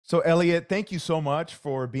So, Elliot, thank you so much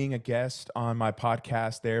for being a guest on my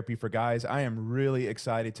podcast, Therapy for Guys. I am really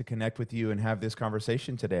excited to connect with you and have this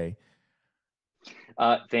conversation today.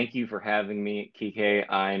 Thank you for having me, Kike.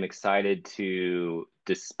 I'm excited to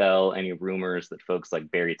dispel any rumors that folks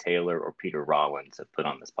like Barry Taylor or Peter Rollins have put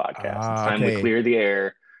on this podcast. It's Ah, time to okay. clear the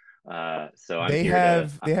air. So I'm They here to.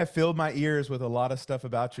 have they have filled my ears with a lot of stuff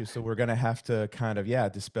about you, so we're gonna have to kind of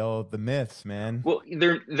dispel the myths, man. Well,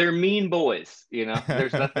 they're mean boys.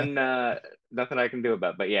 There's nothing I can do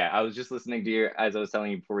about. But yeah, I was just listening to your as I was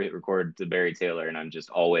telling you before we hit record to Barry Taylor, and I'm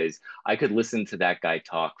just always I could listen to that guy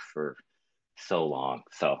talk for so long.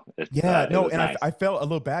 So Yeah, it no, was and I nice. felt a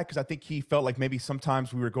little bad because I think he felt like maybe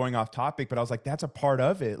sometimes we were going off topic, but I was like, that's a part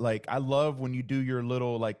of it. Like, I love when you do your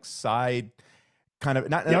little like side kind of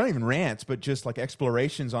not Yep. even rants, but just like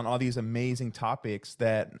explorations on all these amazing topics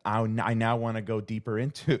that I now want to go deeper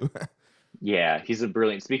into. Yeah, he's a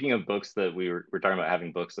brilliant. Speaking of books that we're talking about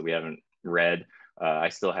having books that we haven't read, I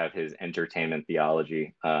still have his Entertainment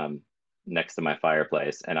Theology next to my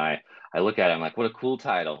fireplace, and I look at it, I'm like, what a cool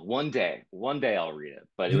title. One day I'll read it.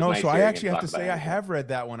 But it You was know, so nice I hearing him actually have to talk about say I entertainment. have read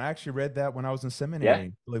that one. I actually read that when I was in Yeah.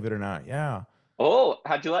 seminary, believe it or not. Yeah. Oh,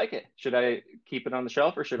 how'd you like it? Should I keep it on the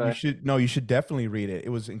shelf or should You I? should no, you should definitely read it. It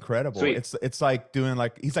was incredible. Sweet. It's like doing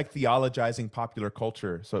like he's like theologizing popular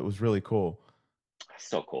culture, so it was really cool.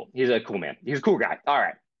 So cool. He's a cool man. He's a cool guy. All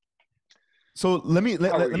right. So let me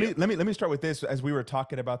How are you? let me start with this as we were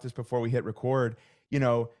talking about this before we hit record.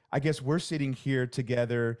 I guess we're sitting here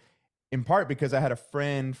together in part because I had a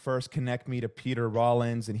friend first connect me to Peter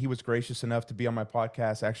Rollins, and he was gracious enough to be on my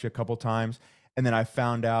podcast actually a couple times. And then I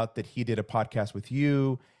found out that he did a podcast with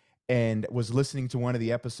you and was listening to one of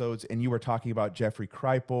the episodes, and you were talking about Jeffrey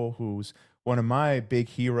Kripal, who's one of my big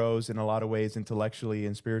heroes in a lot of ways, intellectually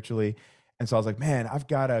and spiritually. And so I was like, man, I've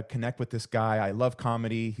got to connect with this guy. I love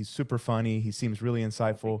comedy. He's super funny. He seems really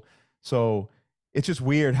insightful. So it's just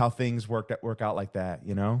weird how things work out like that,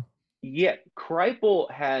 you know? Yeah, Kripal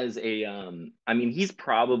has I mean, he's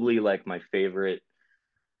probably like my favorite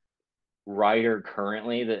writer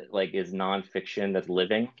currently that like is nonfiction that's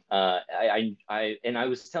living. And I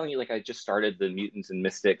was telling you like I just started the Mutants and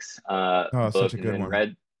Mystics Oh, such book a and good then one.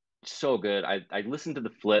 read so good. I listened to the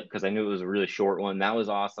flip because I knew it was a really short one. That was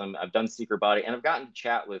awesome. I've done Secret Body and I've gotten to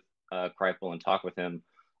chat with Kripal and talk with him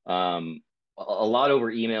a lot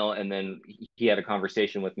over email, and then he had a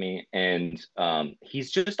conversation with me, and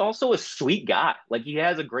he's just also a sweet guy. Like he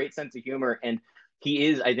has a great sense of humor, and he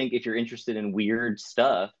is, I think, if you're interested in weird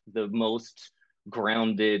stuff, the most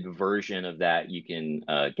grounded version of that you can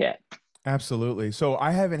get. Absolutely. So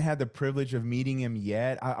I haven't had the privilege of meeting him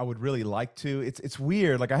yet. I would really like to. It's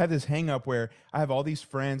weird. Like I have this hang up where I have all these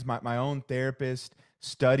friends. My own therapist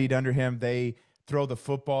studied under him. They throw the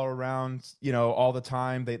football around, all the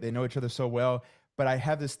time. They know each other so well. But I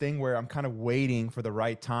have this thing where I'm kind of waiting for the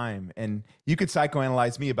right time. And you could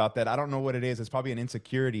psychoanalyze me about that. I don't know what it is. It's probably an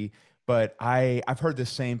insecurity, but I've heard the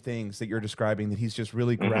same things that you're describing, that he's just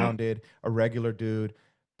really Mm-hmm. grounded, a regular dude.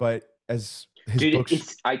 But as his Dude,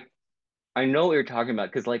 books. I know what you're talking about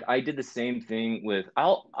because like I did the same thing with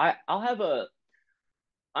I'll have a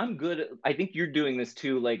I'm good. I think you're doing this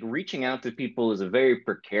too. Like reaching out to people is a very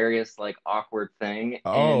precarious, like awkward thing. And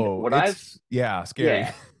Oh, what I've, it's yeah, scary.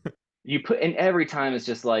 yeah, you put, and every time it's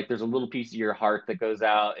just like there's a little piece of your heart that goes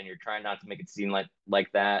out, and you're trying not to make it seem like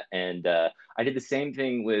that. And I did the same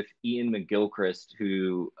thing with Ian McGilchrist,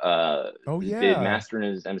 who Oh did yeah. Master and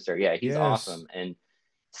His Emissary. Yeah, he's Yes. awesome. And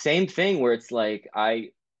same thing where it's like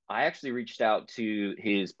I actually reached out to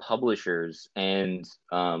his publishers and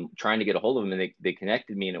trying to get a hold of him, and they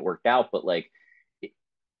connected me and it worked out. But like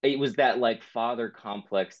it was that like father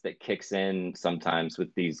complex that kicks in sometimes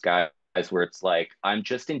with these guys where it's like I'm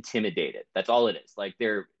just intimidated. That's all it is. Like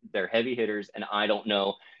they're heavy hitters and I don't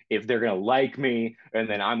know if they're gonna like me and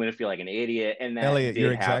then I'm gonna feel like an idiot. And that Elliot, you're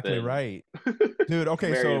did exactly happen. right. Dude, It's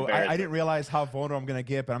okay, very so I embarrassing. didn't realize how vulnerable I'm gonna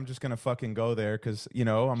get, but I'm just gonna fucking go there because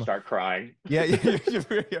I'm Start crying. yeah,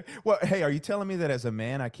 yeah. Well, hey, are you telling me that as a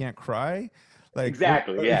man I can't cry? Like what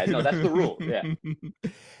Exactly. Yeah. No, that's the rule. Yeah.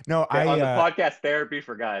 No, On the podcast Therapy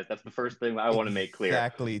for Guys, that's the first thing I want to make clear.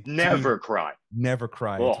 exactly, dude, Never cry. never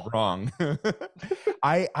cry. It's Oh, wrong.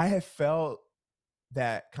 I have felt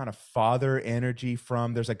that kind of father energy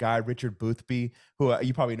from there's a guy Richard Boothby who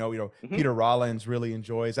you probably know, hmm. Peter Rollins really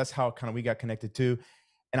enjoys. That's how kind of we got connected too.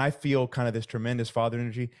 And I feel kind of this tremendous father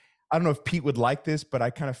energy. I don't know if Pete would like this, but I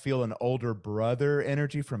kind of feel an older brother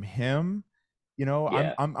energy from him. I'm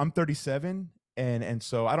Yeah. I'm 37, and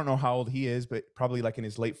so I don't know how old he is, but probably like in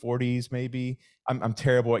his late 40s maybe. I'm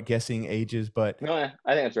terrible at guessing ages, but No, I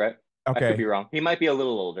think that's right. I could be Okay. wrong. He might be a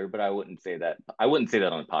little older, but I wouldn't say that. I wouldn't say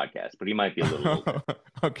that on the podcast, but he might be a little older.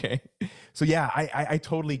 Okay. So yeah, I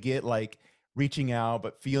totally get like reaching out,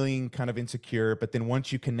 but feeling kind of insecure. But then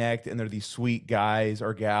once you connect and they're these sweet guys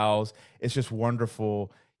or gals, it's just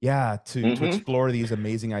wonderful. Yeah, to Hmm. explore these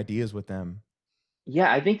amazing ideas with them.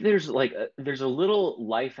 Yeah, I think there's a little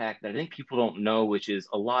life hack that I think people don't know, which is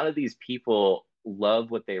a lot of these people love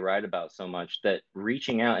what they write about so much that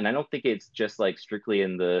reaching out, and I don't think it's just like strictly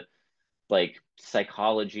in the like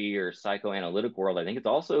psychology or psychoanalytic world. I think it's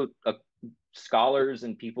also scholars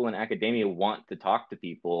and people in academia want to talk to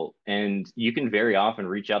people, and you can very often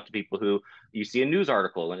reach out to people who you see a news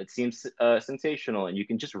article and it seems sensational, and you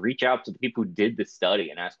can just reach out to the people who did the study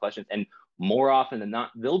and ask questions. And more often than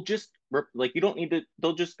not, they'll just like, you don't need to.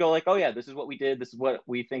 They'll just go like, "Oh yeah, this is what we did. This is what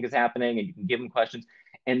we think is happening," and you can give them questions,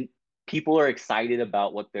 and people are excited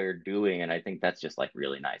about what they're doing. And I think that's just like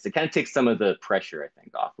really nice. It kind of takes some of the pressure, I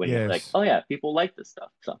think, off when you're like, Yes, "Oh yeah, people like this stuff."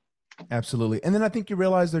 So absolutely. And then I think you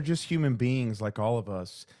realize they're just human beings like all of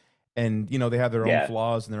us. And they have their own yeah,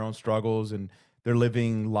 flaws and their own struggles, and they're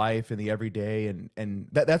living life in the everyday, and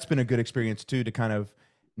that's been a good experience too, to kind of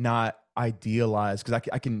not idealize, because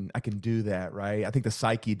I can do that, right? I think the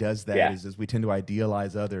psyche does that, yeah. is we tend to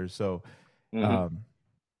idealize others. So Hmm. um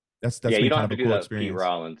that's Yeah, that's you been don't kind have of to a do cool that with Pete experience.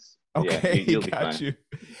 Rollins. Yeah, Okay, you'll be got fine. you.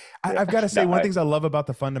 Yeah. I've got to No, say, one of the things I love about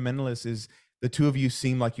the fundamentalists is the two of you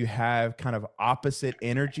seem like you have kind of opposite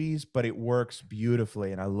energies, but it works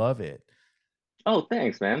beautifully, and I love it. oh,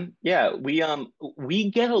 thanks, man. Yeah, we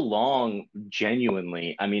get along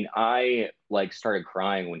genuinely. I mean, I like started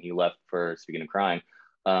crying when he left for, speaking of crying,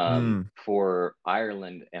 Mm, for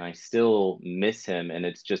Ireland, and I still miss him. And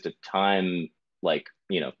it's just a time, like,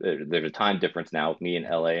 there's a time difference now with me in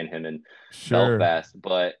LA and him in sure. Belfast,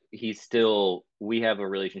 but we have a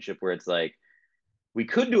relationship where it's like we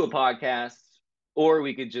could do a podcast, or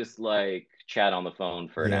we could just like chat on the phone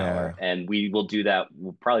for an hour, Yeah. and we will do that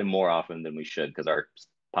probably more often than we should because our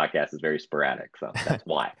podcast is very sporadic. So that's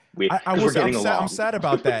why we I because will we're say I'm getting sad. I'm along. sad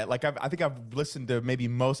about that. Like I think I've listened to maybe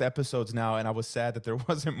most episodes now, and I was sad that there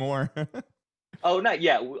wasn't more. Oh, not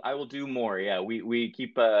yet. I will do more. Yeah, we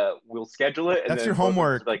keep we'll schedule it, and That's your then both of us are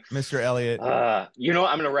homework, like, Mr. Elliott. I'm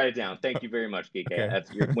gonna write it down. Thank you very much, GK. Okay. That's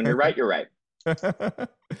when you're right, you're right.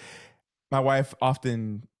 My wife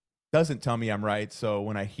often doesn't tell me I'm right, so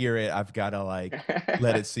when I hear it, I've got to like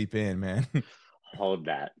let it seep in, man. Hold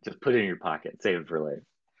that. Just put it in your pocket. Save it for later.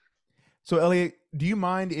 So Elliot, do you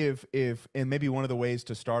mind if and maybe one of the ways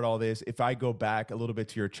to start all this, if I go back a little bit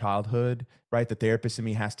to your childhood, right? The therapist in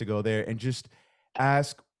me has to go there and just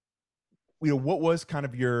ask, what was kind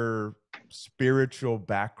of your spiritual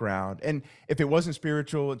background? And if it wasn't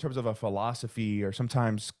spiritual in terms of a philosophy, or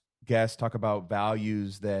sometimes guests talk about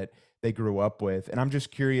values that they grew up with. And I'm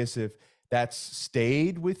just curious if that's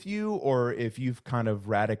stayed with you, or if you've kind of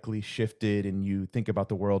radically shifted and you think about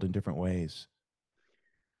the world in different ways.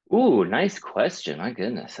 Ooh, nice question. My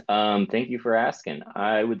goodness. Thank you for asking.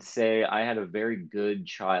 I would say I had a very good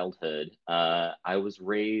childhood. I was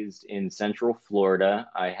raised in Central Florida.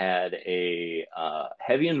 I had a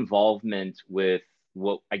heavy involvement with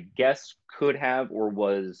what I guess could have or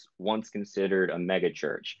was once considered a mega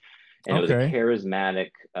church. And it was a Okay. charismatic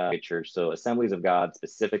church. So Assemblies of God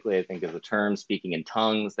specifically, I think is the term, speaking in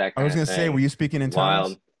tongues, that I kind was of going to say, were thing. you speaking in tongues?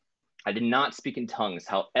 Wild. I did not speak in tongues.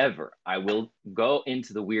 However, I will go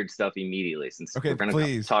into the weird stuff immediately since Okay, we're going to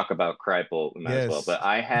please. talk about Kripal. We might as well. Yes. But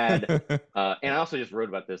I had, and I also just wrote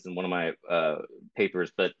about this in one of my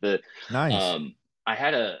papers. But Nice. um, I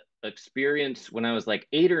had a experience when I was like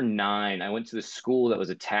 8 or 9. I went to this school that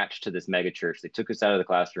was attached to this mega church. They took us out of the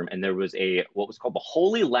classroom, and there was a what was called the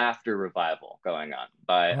Holy Laughter Revival going on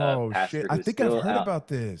by a Oh shit. pastor I who is think I've still heard out. about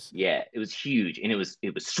this. Yeah, it was huge, and it was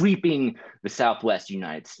sweeping the Southwest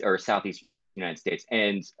United or Southeast United States.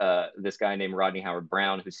 And this guy named Rodney Howard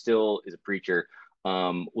Brown, who still is a preacher,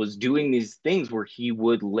 was doing these things where he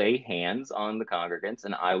would lay hands on the congregants,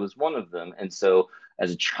 and I was one of them. And so, as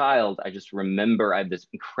a child, I just remember I had this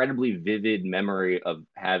incredibly vivid memory of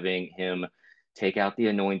having him take out the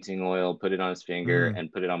anointing oil, put it on his finger, Mm,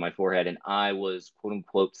 and put it on my forehead. And I was, quote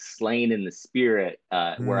unquote, slain in the spirit,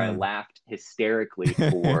 where I mm. laughed hysterically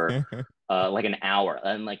for like an hour.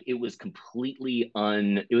 And like it was completely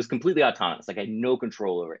autonomous. Like I had no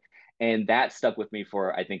control over it. And that stuck with me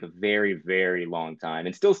for, I think, a very, very long time,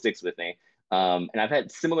 and still sticks with me. And I've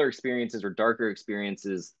had similar experiences or darker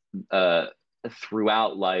experiences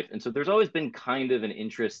throughout life. And so there's always been kind of an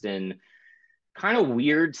interest in kind of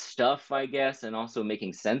weird stuff, I guess, and also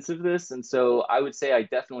making sense of this. And so I would say I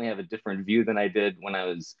definitely have a different view than I did when I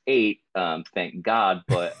was 8, thank God.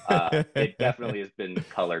 But it definitely has been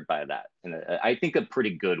colored by that. And I think a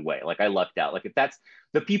pretty good way. Like I lucked out. Like if that's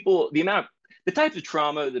the people, the amount of, the types of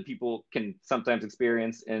trauma that people can sometimes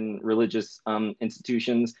experience in religious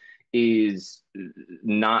institutions is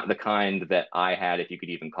not the kind that I had, if you could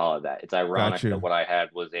even call it that. It's Got ironic that you. what I had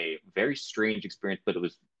was a very strange experience, but it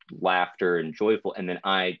was laughter and joyful. And then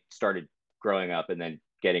I started growing up and then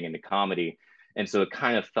getting into comedy. And so it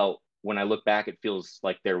kind of felt, when I look back, it feels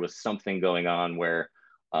like there was something going on where,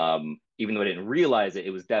 even though I didn't realize it,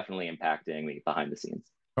 it was definitely impacting me behind the scenes.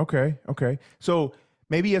 Okay, okay. So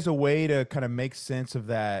maybe as a way to kind of make sense of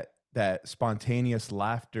that spontaneous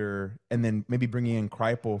laughter, and then maybe bringing in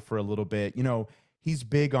Kripal for a little bit. He's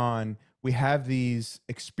big on, we have these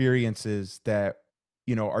experiences that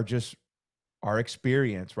are just our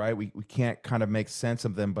experience, right? We can't kind of make sense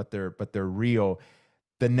of them, but they're real.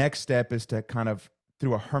 The next step is to kind of,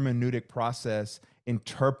 through a hermeneutic process,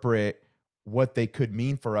 interpret what they could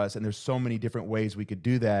mean for us. And there's so many different ways we could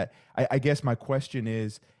do that. I guess my question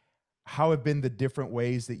is, how have been the different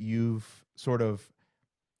ways that you've sort of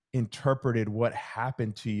interpreted what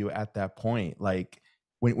happened to you at that point? Like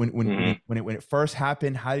Mm-hmm. when it first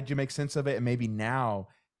happened, how did you make sense of it? And maybe now,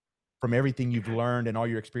 from everything you've learned and all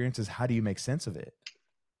your experiences, how do you make sense of it?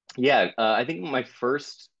 Yeah, I think my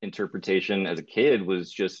first interpretation as a kid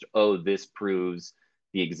was just, oh, this proves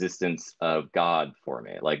the existence of God for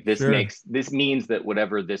me. Like Sure. this means that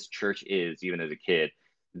whatever this church is, even as a kid,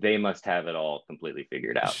 they must have it all completely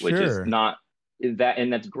figured out, which is Sure. not that,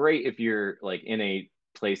 and that's great if you're like in a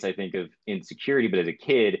place, I think, of insecurity. But as a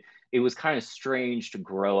kid, it was kind of strange to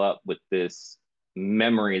grow up with this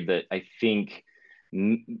memory that I think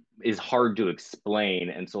is hard to explain.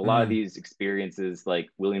 And so a lot of Mm, these experiences, like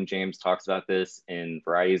William James talks about this in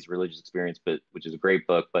Varieties of Religious Experience, but which is a great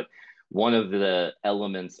book. But one of the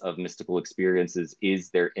elements of mystical experiences is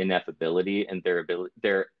their ineffability and their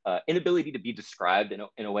inability to be described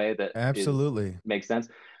in a way that is absolutely. makes sense.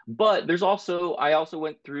 But there's also, I also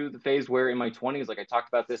went through the phase where in my 20s, like I talked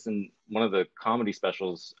about this in one of the comedy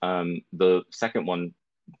specials, the second one,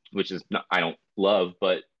 which is not, I don't love,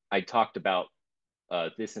 but I talked about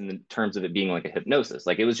this in the terms of it being like a hypnosis.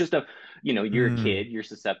 Like it was just a, you're a Mm, kid, you're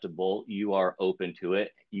susceptible, you are open to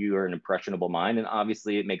it, you are an impressionable mind, and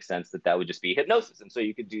obviously it makes sense that that would just be hypnosis. And so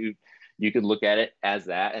you could look at it as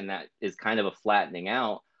that, and that is kind of a flattening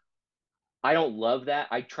out. I don't love that.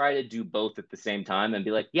 I try to do both at the same time and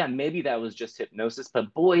be like, yeah, maybe that was just hypnosis,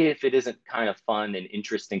 but boy, if it isn't kind of fun and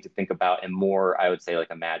interesting to think about in more, I would say, like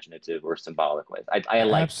imaginative or symbolic ways. I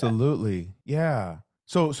like that. absolutely. Yeah.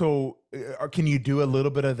 So can you do a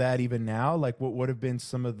little bit of that even now? Like, what would have been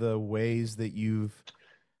some of the ways that you've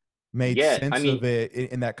made Yeah, I sense of mean, it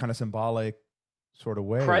in that kind of symbolic sort of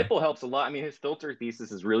way? Kripal helps a lot. I mean, his filter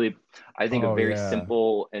thesis is really, I think, a Oh, very yeah.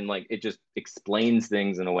 simple and like it just explains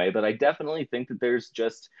things in a way. But I definitely think that there's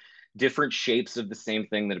just different shapes of the same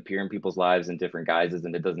thing that appear in people's lives in different guises,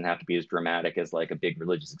 and it doesn't have to be as dramatic as like a big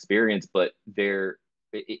religious experience. But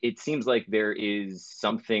it seems like there is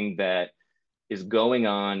something that is going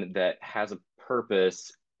on that has a purpose,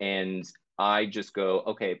 and I just go,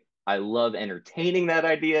 okay, I love entertaining that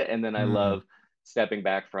idea, and then I Mm, love stepping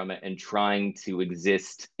back from it and trying to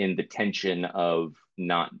exist in the tension of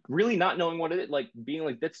not really not knowing what it is, like being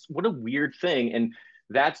like, that's what a weird thing. And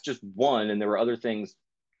that's just one, and there were other things,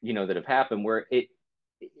 that have happened where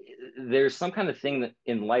there's some kind of thing that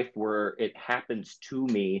in life where it happens to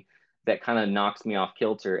me that kind of knocks me off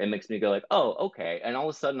kilter and makes me go like, oh, okay. And all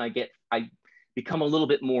of a sudden I become a little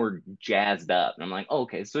bit more jazzed up. And I'm like, oh,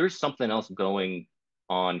 okay, so there's something else going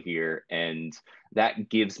on here. And that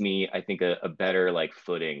gives me, I think, a better like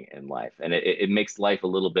footing in life. And it makes life a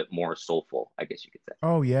little bit more soulful, I guess you could say.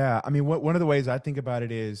 oh, yeah. I mean, one of the ways I think about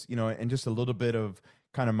it is, and just a little bit of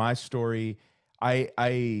kind of my story.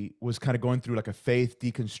 I was kind of going through like a faith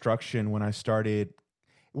deconstruction when I started.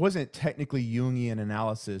 It wasn't technically Jungian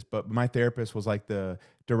analysis, but my therapist was like the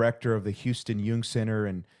director of the Houston Jung Center,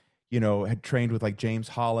 and had trained with like James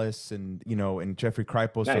Hollis and and Jeffrey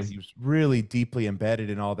Kripal, so Nice. he was really deeply embedded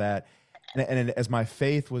in all that. And as my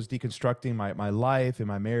faith was deconstructing, my life and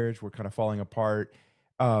my marriage were kind of falling apart.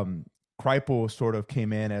 Um, Kripal sort of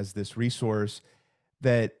came in as this resource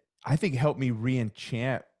that I think helped me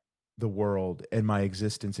re-enchant the world and my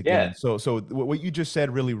existence again. Yeah. So what you just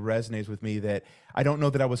said really resonates with me, that I don't know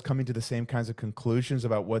that I was coming to the same kinds of conclusions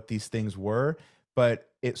about what these things were, but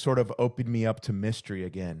it sort of opened me up to mystery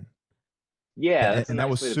again. Yeah, And, that's a and that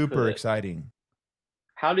nice was way to put super it. exciting.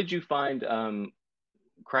 How did you find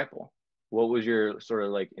Kripal? What was your sort of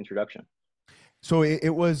like introduction? So it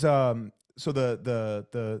was so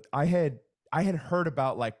the I had heard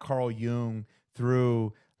about like Carl Jung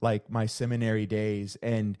through like my seminary days,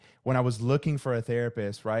 and when I was looking for a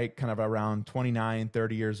therapist, right, kind of around 29,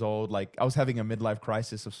 30 years old, like I was having a midlife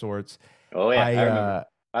crisis of sorts. Oh yeah, I I remember.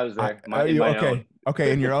 I was there, in you my own. okay,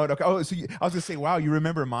 okay, in your own, okay. Oh, so I was gonna say, wow, you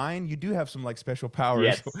remember mine? You do have some like special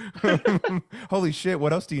powers. Yes, Holy shit,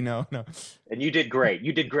 what else do you know? No. and you did great.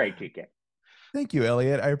 You did great, TK. Thank you,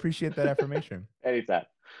 Elliot. I appreciate that affirmation. Anytime.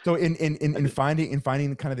 So in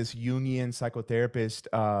finding kind of this Jungian psychotherapist,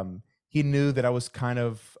 he knew that I was kind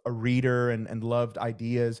of a reader and loved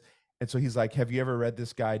ideas. And so he's like, "Have you ever read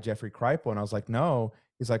this guy, Jeffrey Kripal?" And I was like, "No."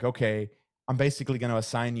 He's like, "Okay, I'm basically going to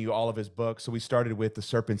assign you all of his books." So we started with The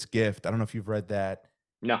Serpent's Gift. I don't know if you've read that.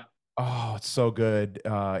 No. Oh, it's so good.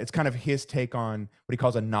 It's kind of his take on what he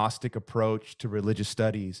calls a Gnostic approach to religious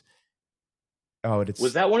studies. Oh, Was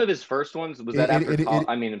it's that one of his first ones? Was that after college?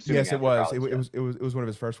 I mean, I'm assuming yes, it after was. college. Yeah. It was one of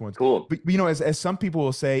his first ones. Cool. But you know, as some people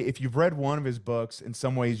will say, if you've read one of his books, in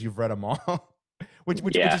some ways you've read them all, which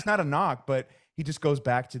Yeah. is not a knock, but he just goes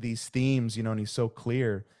back to these themes, you know, and he's so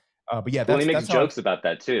clear. But yeah, Well, he makes that's how. jokes about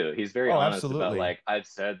that too. He's very Oh, honest about absolutely. like, I've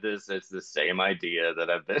said this, it's the same idea that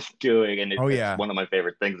I've been doing. And Oh it's yeah, one of my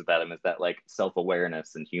favorite things about him is that like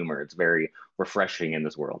self-awareness and humor. It's very refreshing in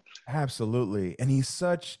this world. absolutely. And he's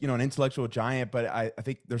such, you know, an intellectual giant, but I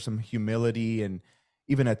think there's some humility and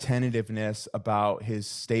even a tentativeness about his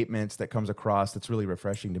statements that comes across that's really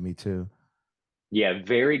refreshing to me too. Yeah,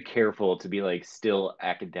 very careful to be like still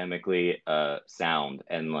academically sound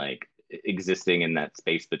and like existing in that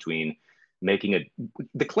space between making a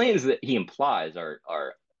the claims that he implies are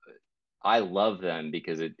I love them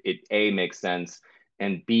because it A makes sense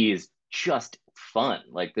and B is just fun.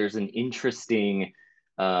 Like there's an interesting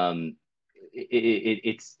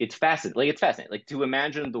it's fascinating. Like it's fascinating. Like to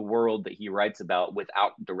imagine the world that he writes about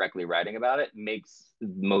without directly writing about it makes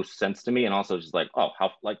most sense to me. And also just like, oh,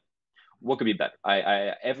 how like what could be better?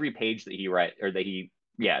 I every page that he write or that he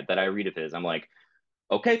yeah, that I read of his, I'm like,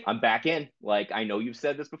 okay, I'm back in. Like, I know you've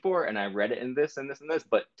said this before, and I read it in this and this and this,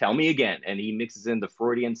 but tell me again. And he mixes in the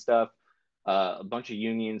Freudian stuff, a bunch of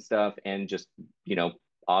Jungian stuff, and just you know,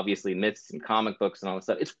 obviously myths and comic books and all this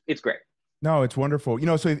stuff. It's great. No, it's wonderful. You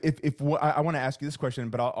know, so if I want to ask you this question,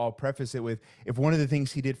 but I'll preface it with if one of the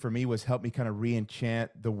things he did for me was help me kind of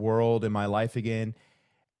re-enchant the world and my life again.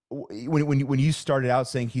 When you started out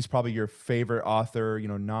saying he's probably your favorite author, you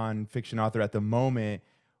know, nonfiction author at the moment,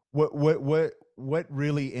 what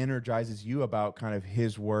really energizes you about kind of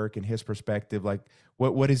his work and his perspective? Like,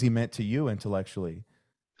 what has he meant to you intellectually?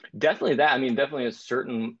 Definitely that. I mean, definitely a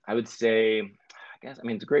certain. I would say. I guess. I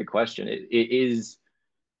mean, it's a great question. It is.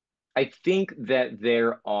 I think that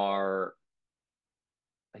there are.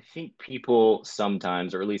 I think people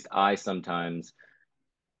sometimes, or at least I sometimes,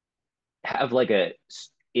 have like a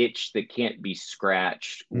itch that can't be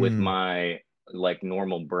scratched with Mm. my like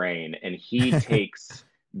normal brain, and he takes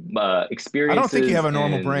I don't think you have experiences a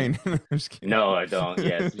normal and brain. I'm just no, I don't.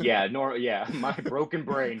 Yes, kidding. yeah, nor yeah, my broken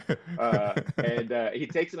brain. And he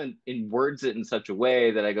takes them and words it in such a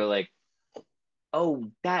way that I go like, oh,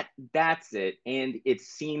 that's it. And it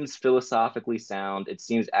seems philosophically sound. It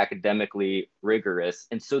seems academically rigorous,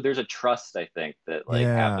 and so there's a trust I think that like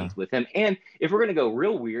Yeah. happens with him. And if we're gonna go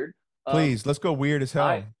real weird, Please, let's go weird as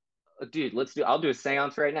I hell. dude, let's do. I'll do a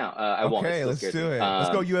séance right now. I won't. It Okay, still let's scares me. do it. Let's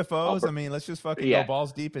go I'll. UFOs. I mean, let's just fucking go Yeah,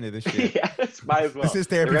 balls deep into this shit. yeah. Might as This well. is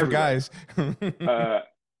They're therapy for everywhere. guys. Uh,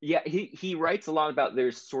 yeah. He writes a lot about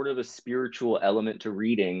there's sort of a spiritual element to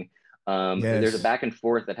reading. There's a Yes. back and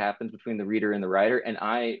forth that happens between the reader and the writer. And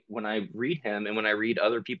I, when I read him and when I read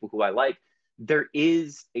other people who I like, there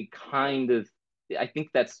is a kind of I think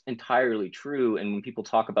that's entirely true. And when people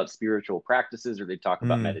talk about spiritual practices or they talk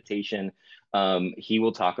about Mm. meditation, he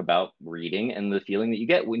will talk about reading and the feeling that you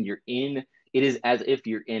get when you're in. It is as if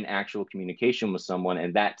you're in actual communication with someone,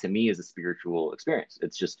 and that to me is a spiritual experience.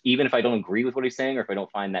 It's just even if I don't agree with what he's saying or if I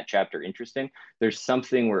don't find that chapter interesting, there's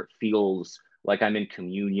something where it feels like I'm in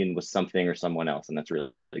communion with something or someone else, and that's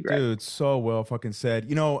really, really great. Dude, so well fucking said.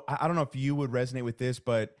 You know, I don't know if you would resonate with this,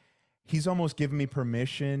 but he's almost given me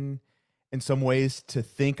permission in some ways to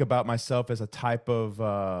think about myself as a type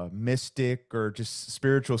of mystic or just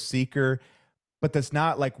spiritual seeker, but that's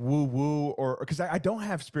not like woo woo or because I don't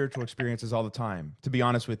have spiritual experiences all the time, to be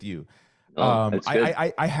honest with you. Oh, that's good.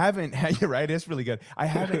 I haven't had, you're right, it's really good. I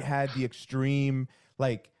haven't had the extreme,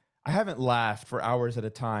 like, I haven't laughed for hours at a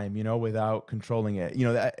time, you know, without controlling it. You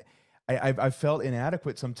know, that I've felt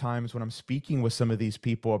inadequate sometimes when I'm speaking with some of these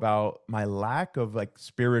people about my lack of like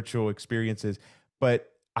spiritual experiences, but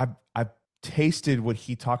I've tasted what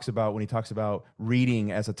he talks about when he talks about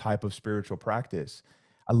reading as a type of spiritual practice.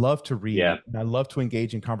 I love to Yeah, read and I love to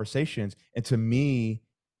engage in conversations. And to me,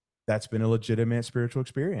 that's been a legitimate spiritual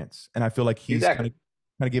experience. And I feel like he's exactly.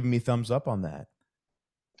 kind of giving me thumbs up on that.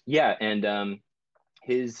 Yeah, and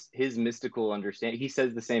his mystical understanding, he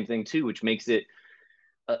says the same thing too, which makes it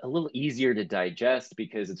a little easier to digest,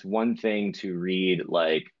 because it's one thing to read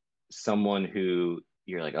like someone who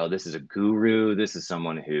you're like, oh, this is a guru. This is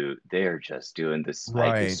someone who they're just doing this.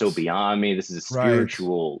 It's so Right. beyond me. This is a Right.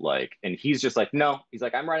 spiritual, like, and he's just like, no, he's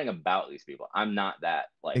like, I'm writing about these people. I'm not that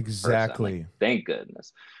like person. I'm like, Exactly. thank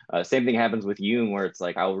goodness. Same thing happens with Jung, where it's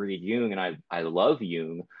like, I'll read Jung and I love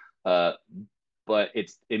Jung. Uh, but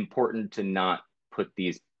it's important to not put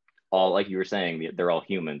these all, like you were saying, they're all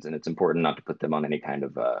humans, and it's important not to put them on any kind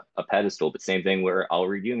of a pedestal. But same thing where I'll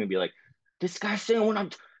read Jung and be like, this guy's saying what I'm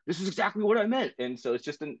this is exactly what I meant. And so it's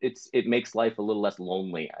just it makes life a little less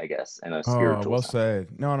lonely, I guess, in a Oh, spiritual well sense.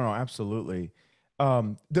 said. No, no, no, absolutely.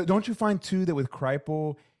 Don't you find too that with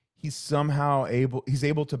Kripal, he's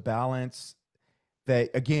able to balance that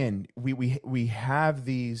again, we have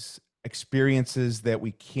these experiences that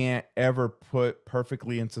we can't ever put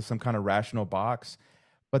perfectly into some kind of rational box,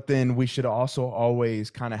 but then we should also always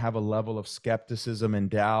kind of have a level of skepticism and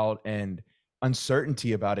doubt and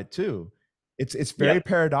uncertainty about it too. It's very Yep.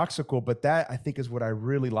 paradoxical, but that I think is what I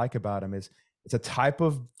really like about him is it's a type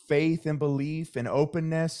of faith and belief and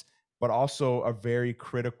openness, but also a very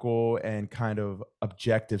critical and kind of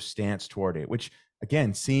objective stance toward it, which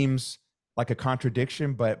again seems like a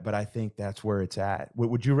contradiction, but I think that's where it's at.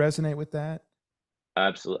 Would you resonate with that?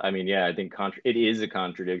 Absolutely. I mean, yeah, I think it is a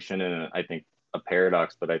contradiction, and I think a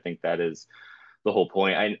paradox, but I think that is the whole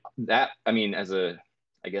point. I mean, as a,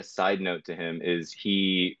 I guess, side note to him is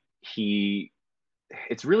he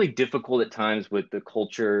it's really difficult at times with the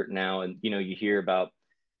culture now, and you hear about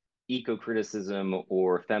eco criticism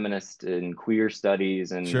or feminist and queer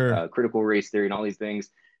studies and Sure. critical race theory and all these things.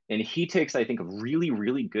 And he takes, I think, a really,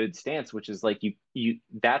 really good stance, which is like you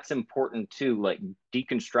that's important too, like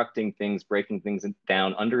deconstructing things, breaking things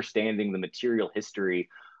down, understanding the material history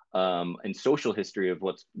and social history of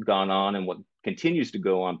what's gone on and what continues to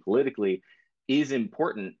go on politically is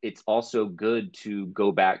important. It's also good to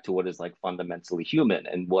go back to what is like fundamentally human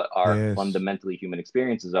and what our Yes. fundamentally human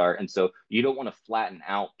experiences are. And so you don't want to flatten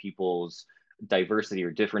out people's diversity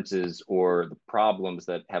or differences or the problems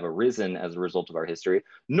that have arisen as a result of our history,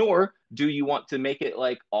 nor do you want to make it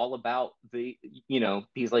like all about these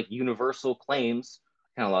like universal claims.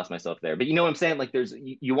 Kind of lost myself there, but you know what I'm saying? Like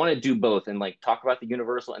you want to do both and like talk about the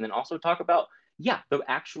universal and then also talk about, yeah, the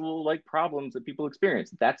actual like problems that people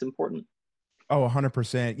experience. That's important. Oh,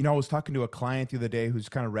 100%. I was talking to a client the other day who's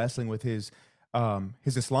kind of wrestling with his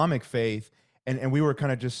Islamic faith, and we were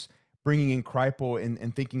kind of just bringing in Kripal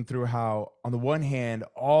and thinking through how, on the one hand,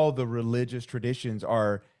 all the religious traditions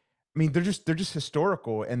are, I mean, they're just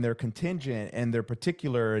historical and they're contingent and they're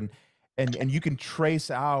particular and you can trace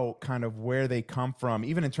out kind of where they come from,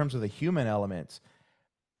 even in terms of the human elements.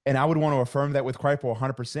 And I would want to affirm that with Kripal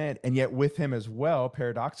 100%. And yet with him as well,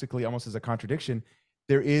 paradoxically, almost as a contradiction,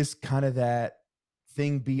 there is kind of that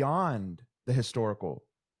thing beyond the historical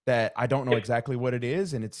that I don't know Yep. exactly what it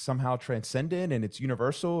is. And it's somehow transcendent and it's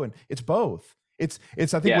universal and it's both. It's I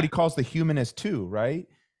think what Yeah. he calls the humanist too, right?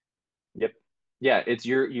 Yep. Yeah, it's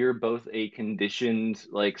you're both a conditioned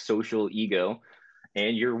like social ego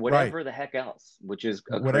and you're Right. whatever the heck else, which is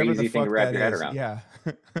a Whatever the crazy thing to fuck wrap that your head is. around. Yeah.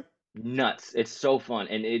 Nuts. It's so fun.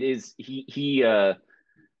 And it is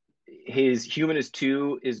his humanist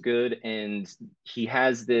 2 is good, and he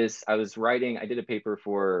has this. I did a paper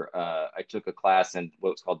for I took a class in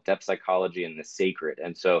what's called depth psychology and the sacred.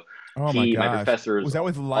 And so Oh my my gosh. professors Was that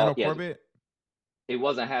with all, Lionel yeah, Corbett? it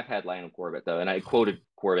wasn't half had Lionel Corbett though, and I quoted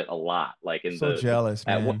Corbett a lot, like in So the jealous,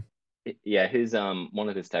 at what, man. yeah, his one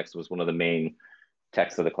of his texts was one of the main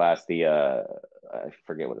texts of the class. The I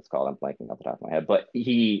forget what it's called. I'm blanking off the top of my head, but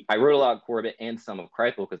I wrote a lot of Corbett and some of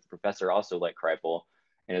Kripal because the professor also liked Kripal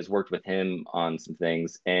and has worked with him on some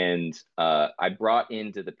things. And I brought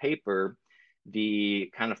into the paper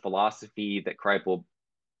the kind of philosophy that Kripal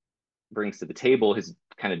brings to the table, his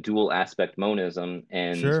kind of dual aspect monism,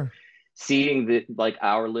 and Sure. seeing that like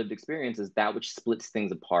our lived experience is that which splits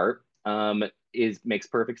things apart, is makes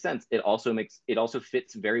perfect sense. It also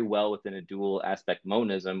fits very well within a dual aspect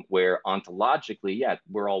monism where ontologically, yeah,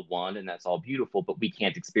 we're all one and that's all beautiful, but we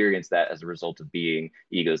can't experience that as a result of being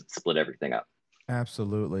egos that split everything up.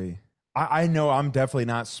 Absolutely. I know I'm definitely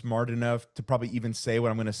not smart enough to probably even say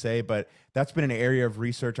what I'm going to say, but that's been an area of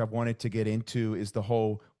research I've wanted to get into is the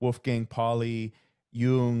whole Wolfgang Pauli,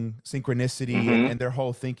 Jung, synchronicity, and Mm-hmm. their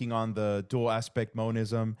whole thinking on the dual aspect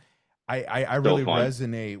monism. I So really fun.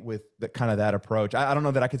 resonate with the kind of that approach. I don't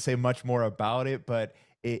know that I could say much more about it, but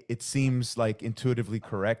it seems like intuitively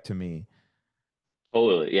correct to me.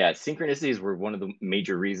 Totally. Yeah. Synchronicities were one of the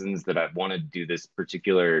major reasons that I wanted to do this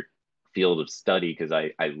particular field of study because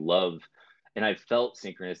I love and I felt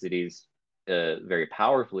synchronicities very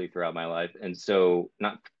powerfully throughout my life. And so,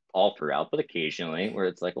 not all throughout, but occasionally, where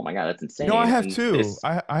it's like, oh my God, that's I insane. have And two. this,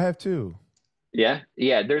 I have two. yeah,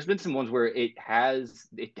 yeah, there's been some ones where it has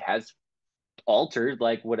altered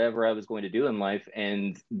like whatever I was going to do in life.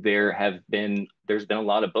 And there's been a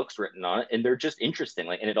lot of books written on it, and they're just interesting.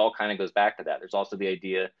 Like, and it all kind of goes back to that. There's also the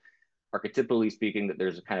idea, archetypally speaking, that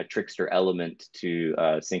there's a kind of trickster element to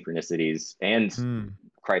synchronicities, and Mm.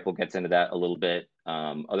 Kripal gets into that a little bit.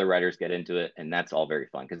 Other writers get into it, and that's all very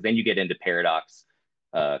fun because then you get into paradox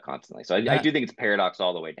constantly. So I That do think it's paradox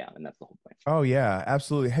all the way down, and that's the whole point. Oh yeah,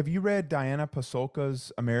 absolutely. Have you read Diana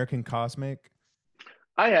Pasulka's American Cosmic?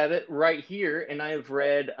 I have it right here, and I have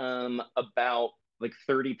read about like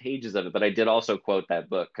 30 pages of it, but I did also quote that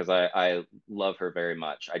book because I love her very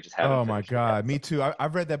much. I just haven't Oh my finished it yet. God, So me too.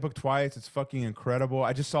 I've read that book twice. It's fucking incredible.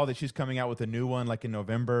 I just saw that she's coming out with a new one like in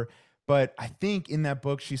November. But I think in that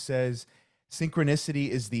book she says synchronicity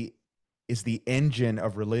is the engine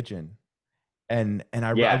of religion. And yeah,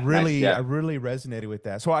 nice. I Yeah. really resonated with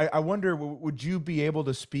that. So I wonder, would you be able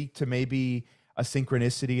to speak to maybe a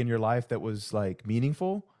synchronicity in your life that was like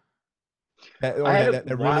meaningful, I or had a that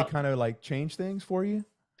really while kind of like changed things for you?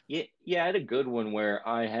 yeah, yeah, I had a good one where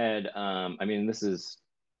I had I mean this is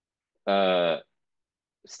uh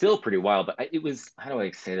still pretty wild, but it was, how do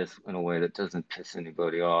I say this in a way that doesn't piss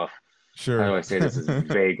anybody off? How do Sure. I say this is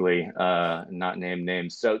vaguely not name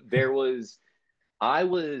names. So I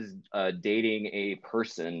was dating a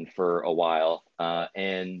person for a while,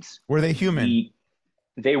 and Were they human? we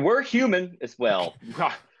they were human as well.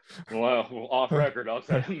 Well, off record, I'll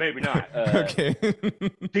say maybe not. Okay.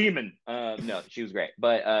 Demon. No, she was great,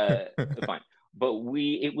 but fine. But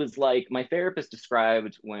it was like my therapist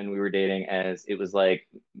described when we were dating as it was like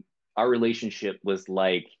our relationship was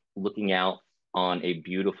like looking out on a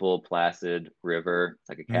beautiful, placid river. It's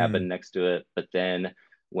like a cabin Mm, next to it. But then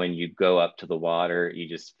when you go up to the water, you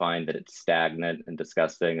just find that it's stagnant and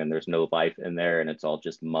disgusting and there's no life in there and it's all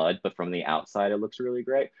just mud. But from the outside, it looks really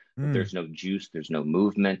great. But mm, there's no juice, there's no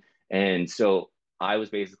movement. And so I was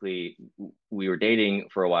basically, we were dating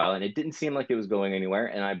for a while and it didn't seem like it was going anywhere.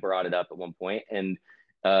 And I brought it up at one point, and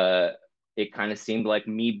uh, it kind of seemed like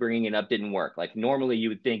me bringing it up didn't work. Like normally you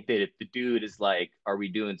would think that if the dude is like, "Are we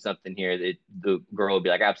doing something here?" That the girl would be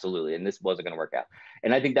like, "Absolutely," and this wasn't going to work out.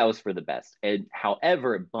 And I think that was for the best. And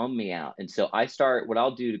however, it bummed me out. And so I start. What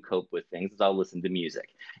I'll do to cope with things is I'll listen to music,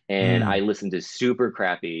 and I mm, listen to super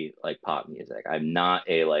crappy like pop music. I'm not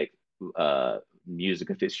a like music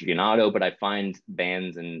aficionado, but I find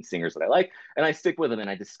bands and singers that I like, and I stick with them. And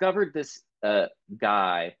I discovered this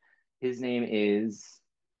guy. His name is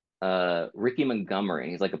Ricky Montgomery.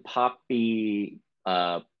 He's like a poppy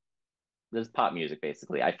this pop music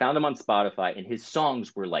basically. I found him on Spotify and his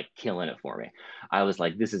songs were like killing it for me. I was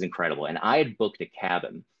like, this is incredible. And I had booked a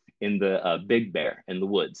cabin in the Big Bear in the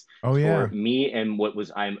woods oh for yeah. me and what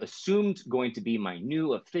was I'm assumed going to be my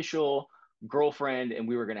new official girlfriend, and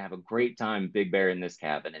we were going to have a great time Big Bear in this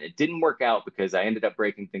cabin. And it didn't work out because I ended up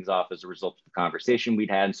breaking things off as a result of the conversation we'd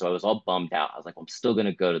had. And so I was all bummed out. I was like, well, I'm still going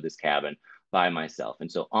to go to this cabin by myself.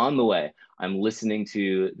 And so on the way, I'm listening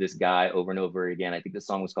to this guy over and over again. I think the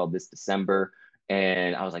song was called This December.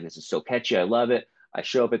 And I was like, this is so catchy. I love it. I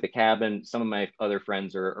show up at the cabin. Some of my other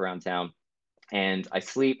friends are around town, and I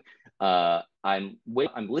sleep. I'm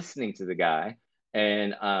listening to the guy,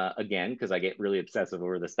 and again, because I get really obsessive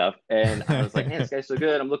over this stuff. And I was like, man, this guy's so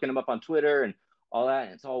good. I'm looking him up on Twitter and all that,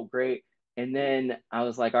 and it's all great. And then I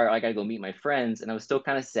was like, all right, I gotta go meet my friends. And I was still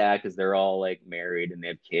kind of sad because they're all like married and they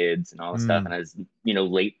have kids and all this stuff. Mm, And I was,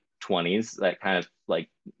 late 20s, that kind of like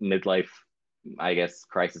midlife, I guess,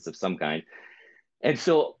 crisis of some kind. And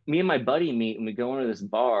so me and my buddy meet and we go into this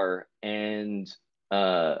bar, and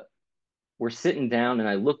uh we're sitting down, and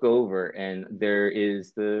I look over and there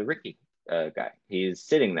is the Ricky guy. He's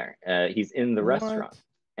sitting there. He's in the restaurant. what?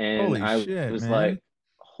 And Holy I shit, was man. like,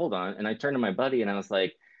 hold on. And I turned to my buddy and I was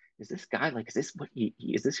like, is this guy like, is this what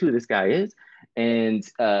is this who this guy is? And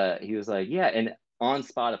he was like, yeah. And on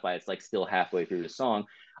Spotify, it's like still halfway through the song.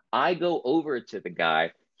 I go over to the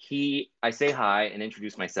guy. I say hi and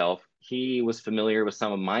introduce myself. He was familiar with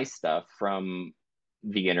some of my stuff from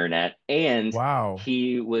the internet, and Wow.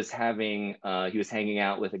 he was hanging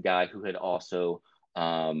out with a guy who had also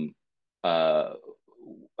um uh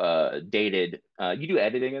dated you do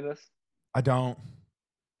editing in this? I don't.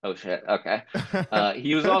 Oh shit. Okay.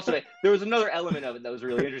 He was also there was another element of it that was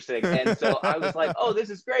really interesting, and so I was like, "Oh, this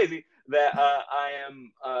is crazy that I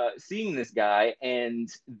am seeing this guy." And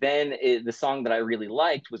then the song that I really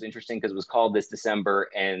liked was interesting because it was called "This December,"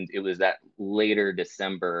 and it was that later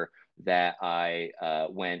December that I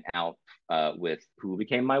went out with who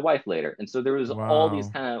became my wife later. And so there was all these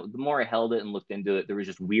Wow. kind of the more I held it and looked into it, there was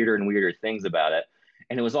just weirder and weirder things about it,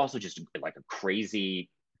 and it was also just like a crazy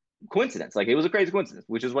coincidence. Like it was a crazy coincidence,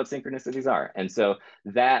 which is what synchronicities are. And so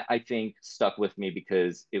that I think stuck with me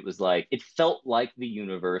because it was like it felt like the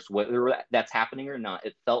universe, whether that's happening or not,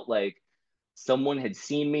 it felt like someone had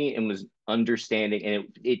seen me and was understanding, and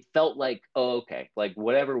it felt like, oh, okay, like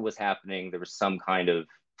whatever was happening, there was some kind of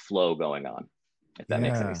flow going on, if that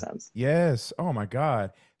makes any Yeah. sense. Yes. Oh my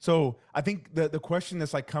God. So I think the question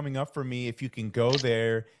that's like coming up for me, if you can go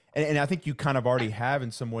there, and I think you kind of already have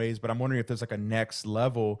in some ways, but I'm wondering if there's like a next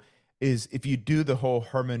level, is if you do the whole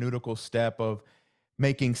hermeneutical step of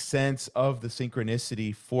making sense of the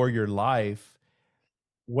synchronicity for your life,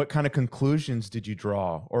 what kind of conclusions did you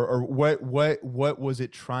draw? Or what was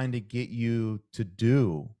it trying to get you to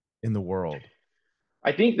do in the world?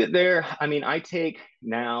 I think that I mean, I take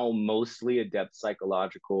now mostly a depth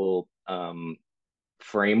psychological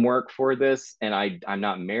framework for this, and I'm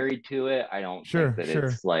not married to it. I don't think Sure, that sure.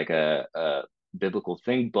 it's like a biblical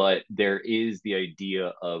thing, but there is the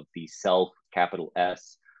idea of the self, capital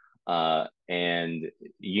S, and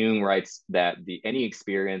Jung writes that the any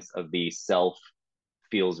experience of the self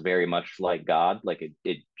feels very much like God, like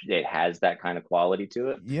it has that kind of quality to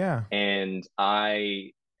it. Yeah. And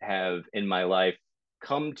I have in my life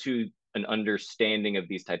come to an understanding of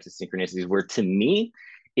these types of synchronicities where to me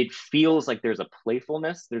it feels like there's a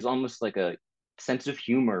playfulness, there's almost like a sense of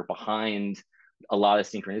humor behind a lot of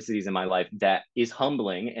synchronicities in my life that is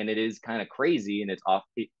humbling, and it is kind of crazy, and it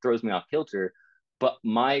throws me off kilter. But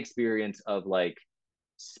my experience of like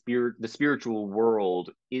the spiritual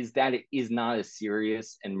world is that it is not as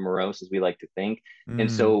serious and morose as we like to think. And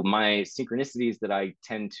Mm, so my synchronicities that I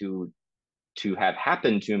tend to have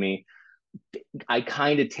happen to me, I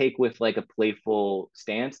kind of take with like a playful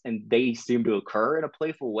stance, and they seem to occur in a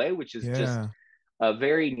playful way, which is just yeah. a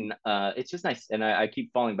very it's just nice. And I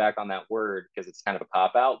keep falling back on that word because it's kind of a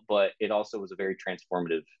cop out, but it also was a very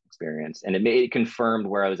transformative experience, and it confirmed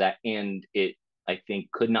where I was at, and it I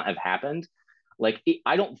think could not have happened. Like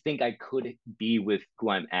I don't think I could be with who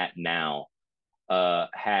I'm at now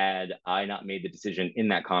had I not made the decision in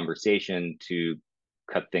that conversation to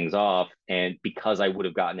cut things off, and because I would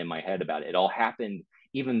have gotten in my head about it. It all happened,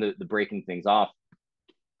 even the breaking things off,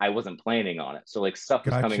 I wasn't planning on it. So like stuff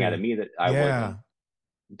was coming out of Gotcha. me that I wasn't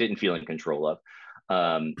Yeah. didn't feel in control of.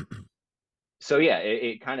 Um, so yeah,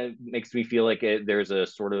 it kind of makes me feel like there's a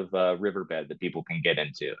sort of riverbed that people can get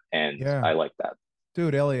into, and Yeah. I like that.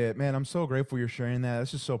 Dude, Elliot, man, I'm so grateful you're sharing that.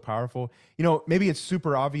 That's just so powerful. Maybe it's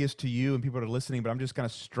super obvious to you and people that are listening, but I'm just kind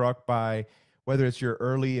of struck by whether it's your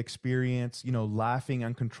early experience, laughing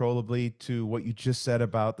uncontrollably, to what you just said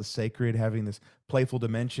about the sacred having this playful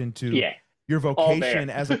dimension, to Yeah, your all there. vocation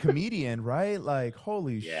as a comedian, right? Like,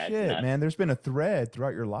 holy Yeah, it's shit, nuts. man, there's been a thread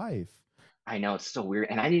throughout your life. I know it's so weird,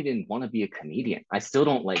 and I didn't even want to be a comedian. I still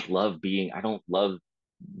don't like love being. I don't love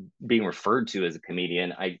being referred to as a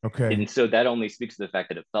comedian. I Okay. and so that only speaks to the fact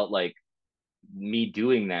that it felt like me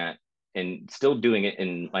doing that and still doing it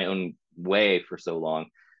in my own way for so long.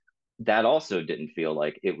 That also didn't feel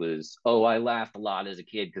like it was, oh, I laughed a lot as a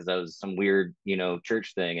kid because that was some weird,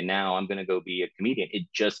 church thing, and now I'm going to go be a comedian. It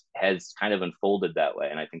just has kind of unfolded that way,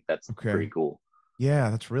 and I think that's pretty Okay. cool. Yeah,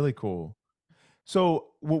 that's really cool. So,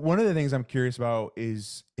 one of the things I'm curious about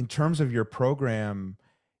is, in terms of your program,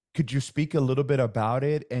 could you speak a little bit about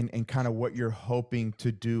it, and kind of what you're hoping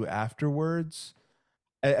to do afterwards?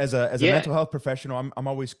 As a Yeah, mental health professional, I'm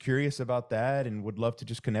always curious about that and would love to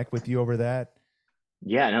just connect with you over that.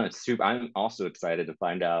 yeah, no, it's super. I'm also excited to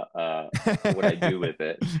find out what I do with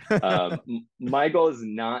it. My goal is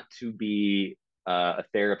not to be a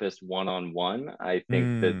therapist one on one. I think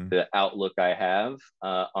that Mm, the outlook I have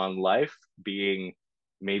on life, being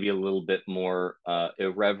maybe a little bit more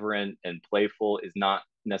irreverent and playful, is not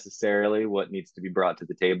necessarily what needs to be brought to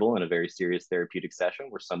the table in a very serious therapeutic session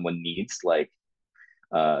where someone needs like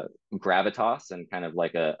uh, gravitas and kind of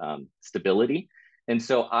like a stability. And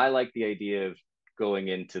so I like the idea of going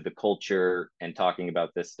into the culture and talking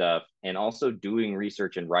about this stuff, and also doing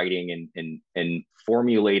research and writing and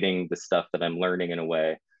formulating the stuff that I'm learning in a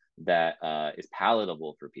way that is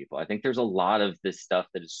palatable for people. I think there's a lot of this stuff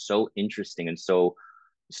that is so interesting and so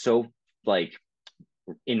like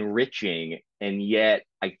enriching, and yet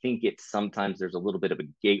I think it's sometimes there's a little bit of a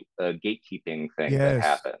gatekeeping thing that Yes.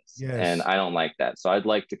 happens, and Yes. I don't like that. So I'd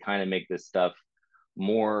like to kind of make this stuff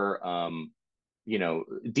more,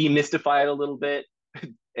 demystify it a little bit,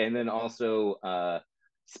 and then also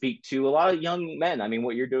speak to a lot of young men. I mean,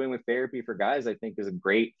 what you're doing with therapy for guys, I think, is a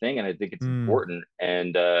great thing, and I think it's Mm. important.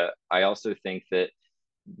 And I also think that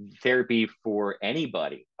therapy for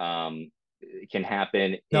anybody can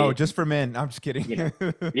happen. No, just for men. I'm just kidding. You know,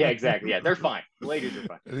 yeah, exactly. Yeah, they're fine. The ladies are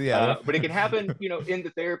fine. Yeah, they're But it can fine. happen, in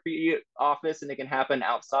the therapy office, and it can happen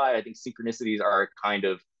outside. I think synchronicities are a kind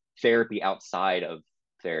of therapy outside of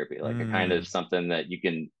therapy, like a kind of Mm. something that you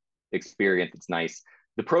can experience. It's nice.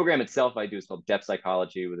 The program itself I do is called Depth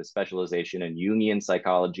Psychology, with a specialization in Jungian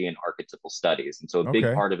psychology and archetypal studies. And so a big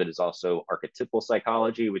Okay. part of it is also archetypal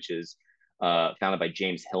psychology, which is founded by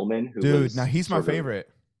James Hillman, who Dude, now was he's my sort of favorite.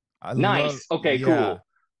 I love, nice. Okay, yeah. cool.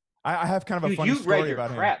 I have kind of a Dude, funny you've read story your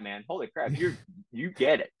about him. crap, man. Holy crap, you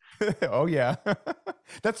get it. Oh yeah.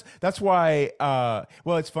 That's why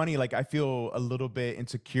well, it's funny, like I feel a little bit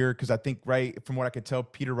insecure because I think, right, from what I could tell,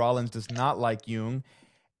 Peter Rollins does not like Jung.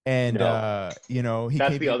 And No, he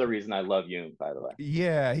that's gave the me, other reason I love Jung, by the way.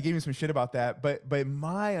 yeah, he gave me some shit about that. But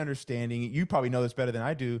my understanding, you probably know this better than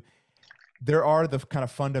I do, there are the kind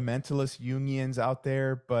of fundamentalist Jungians out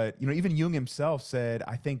there, but even Jung himself said,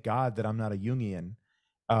 "I thank God that I'm not a Jungian."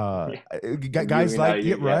 Yeah, Guys Jung, not like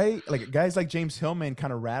you. it, Yeah. right? Like guys like James Hillman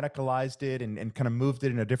kind of radicalized it and kind of moved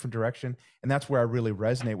it in a different direction, and that's where I really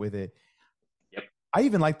resonate with it. Yep. I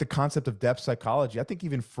even like the concept of depth psychology. I think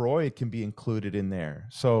even Freud can be included in there.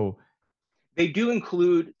 So They do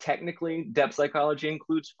include, technically, depth psychology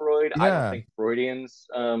includes Freud. I don't yeah, think Freudians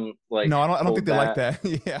like no, I don't think hold they like that.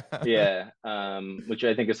 that. Yeah. Yeah, which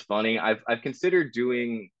I think is funny. I've considered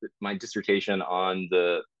doing my dissertation on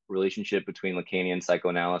the relationship between Lacanian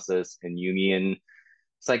psychoanalysis and Jungian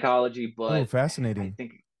psychology, Oh, but I fascinating.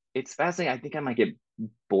 think it's fascinating. I think I might get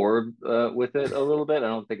bored with it a little bit. I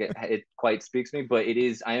don't think it quite speaks to me, but it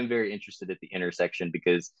is. I am very interested at the intersection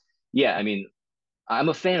because, yeah, I mean, I'm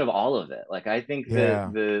a fan of all of it. Like I think that Yeah.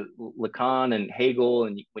 the Lacan and Hegel,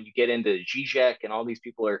 and when you get into Zizek and all these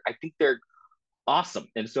people I think they're awesome.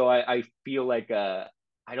 And so I feel like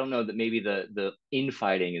I don't know that maybe the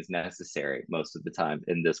infighting is necessary most of the time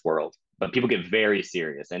in this world. But people get very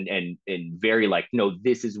serious and very like, no,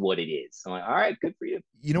 this is what it is. I'm like, all right, good for you.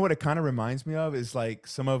 You know what it kind of reminds me of is like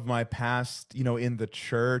some of my past, in the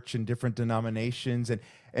church and different denominations,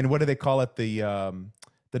 and what do they call it?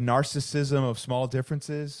 The narcissism of small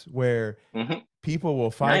differences, where Mm-hmm. people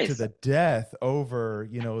will fight to Nice. the death over,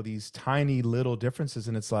 these tiny little differences.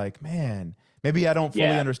 And it's like, man, maybe I don't fully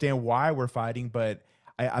Yeah. understand why we're fighting, but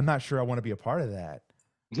I'm not sure I want to be a part of that.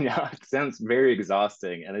 Yeah, it sounds very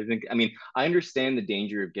exhausting. And I think, I mean, I understand the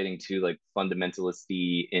danger of getting too like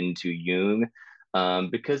fundamentalisty into Jung,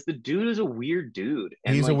 because the dude is a weird dude.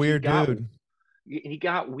 And He's a like weird dude. he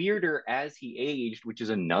got weirder as he aged, which is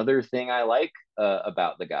another thing I like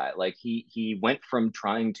about the guy. Like he went from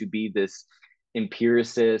trying to be this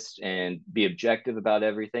empiricist and be objective about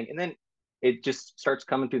everything, and then it just starts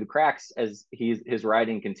coming through the cracks as his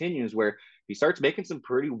writing continues, where he starts making some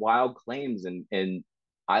pretty wild claims, and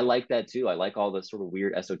I like that too. I like all the sort of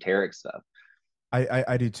weird esoteric stuff.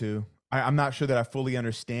 I do too. I'm not sure that I fully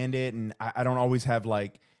understand it, and I don't always have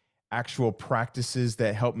like actual practices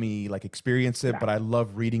that help me like experience it, Yeah, but I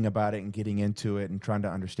love reading about it and getting into it and trying to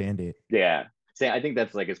understand it. yeah. Say, I think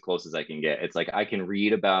that's like as close as I can get. It's like I can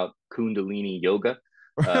read about Kundalini yoga,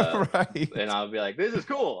 uh, and Right. I'll be like, "This is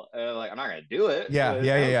cool." Like I'm not gonna do it, Yeah, but it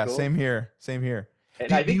yeah, yeah, sounds yeah. cool. Same here. Same here. And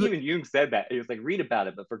Do I do think you even Jung said that. He was like, "Read about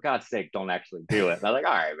it, but for God's sake, don't actually do it." And I'm like,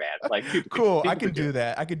 "All right, man. Like cool. I people can could do do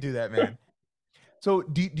that. I can do that, man. So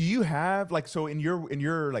do you have like, so in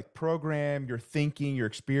your like program, your thinking, your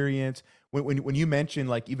experience, when you mention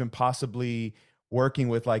like even possibly working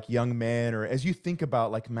with like young men, or as you think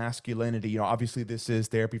about like masculinity, obviously this is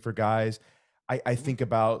therapy for guys. I it." think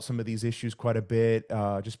about some of these issues quite a bit,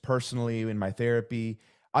 just personally in my therapy.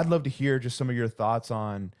 I'd love to hear just some of your thoughts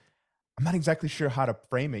on, I'm not exactly sure how to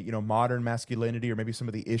frame it, modern masculinity, or maybe some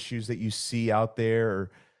of the issues that you see out there,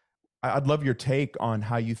 or I'd love your take on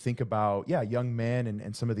how you think about, yeah, young men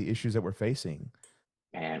and some of the issues that we're facing.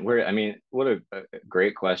 Man, I mean, what a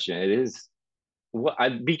great question. It is. Well,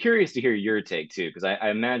 I'd be curious to hear your take too, because I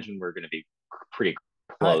imagine we're going to be pretty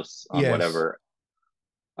I close on Yes, whatever.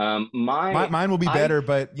 My mine will be I better,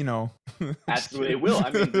 but just absolutely kidding. it will.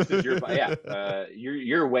 I mean, this is your, yeah.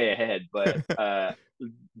 You're way ahead, but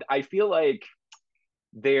I feel like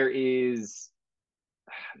there is,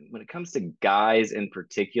 when it comes to guys in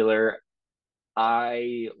particular,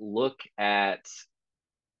 I look at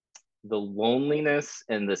the loneliness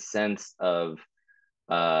and the sense of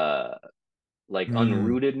uh like Mm,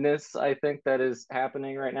 unrootedness, I think, that is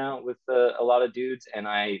happening right now with a lot of dudes. And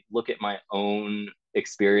I look at my own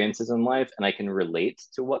experiences in life and I can relate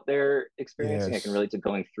to what they're experiencing. I can yes. relate to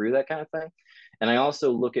going through that kind of thing. And I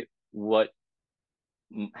also look at what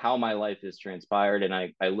how my life has transpired, and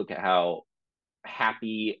I look at how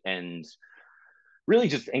happy and really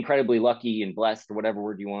just incredibly lucky and blessed, or whatever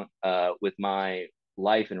word you want, with my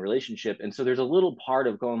life and relationship. And so there's a little part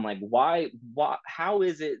of going like, why, how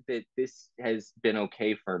is it that this has been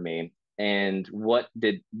okay for me? And what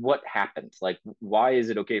happened? Like, why is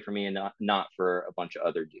it okay for me and not for a bunch of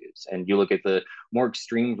other dudes? And you look at the more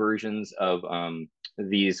extreme versions of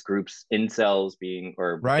these groups, incels being,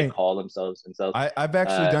 or what they Right. call themselves, incels. I've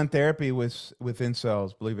actually Uh, done therapy with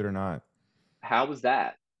incels, believe it or not. how was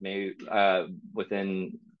that? Maybe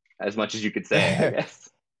within as much as you could say, I guess.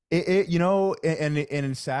 You know,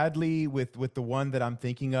 and sadly, with the one that I'm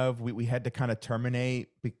thinking of, we had to kind of terminate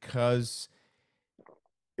because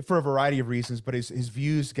for a variety of reasons, but his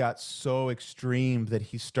views got so extreme that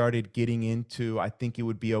he started getting into, I think it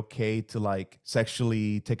would be okay to like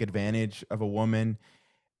sexually take advantage of a woman.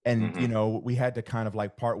 And, you Hmm. know, we had to kind of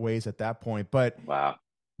like part ways at that point. Wow.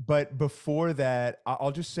 But before that,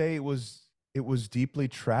 I'll just say it was deeply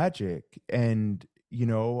tragic. And, you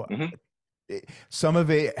know, Hmm. some of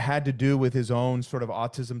it had to do with his own sort of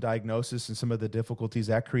autism diagnosis and some of the difficulties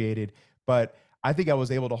that created. But I think I was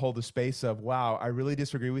able to hold the space of, wow, I really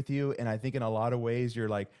disagree with you. And I think in a lot of ways, you're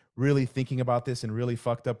like really thinking about this in really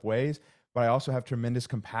fucked up ways. But I also have tremendous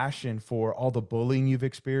compassion for all the bullying you've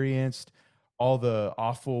experienced, all the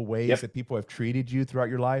awful ways Yep. that people have treated you throughout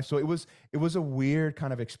your life. So it was a weird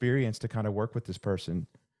kind of experience to kind of work with this person.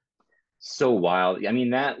 So wild. I mean,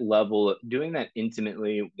 that level, doing that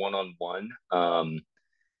intimately one on one,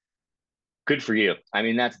 good for you. I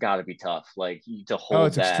mean, that's got to be tough. Like, to Oh, it's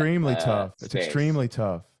hold that extremely tough. It's space. extremely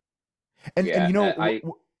tough. And Yeah. you know,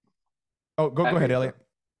 oh, go After ahead, you go. Elliot.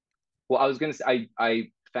 Well, I was gonna say,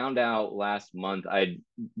 I found out last month. I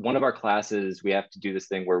One of our classes, we have to do this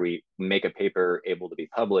thing where we make a paper able to be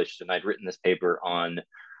published, and I'd written this paper on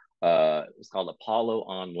it was called Apollo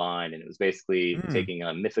Online, and it was basically Mm. taking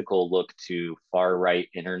a mythical look to far right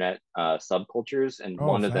internet subcultures, and Oh,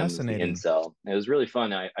 one of them was the fascinating. incel. It was really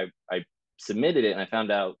fun. I submitted it, and I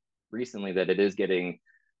found out recently that it is getting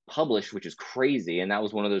published, which is crazy. And that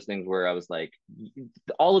was one of those things where I was like,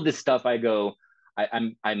 all of this stuff. I go,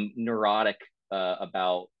 I'm neurotic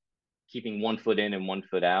about keeping one foot in and one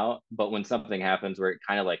foot out. But when something happens where it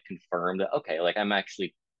kind of like confirmed that, okay, like I'm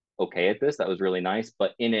actually okay at this, that was really nice.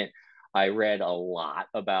 But in it, I read a lot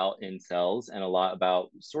about incels and a lot about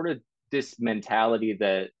sort of this mentality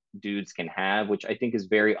that dudes can have, which I think is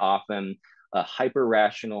very often a hyper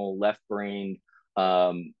rational, left brained,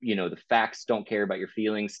 the facts don't care about your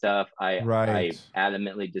feelings stuff. I Right.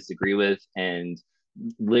 adamantly disagree with. And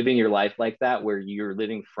living your life like that, where you're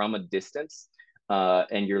living from a distance,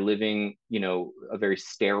 and you're living, a very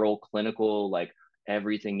sterile, clinical, like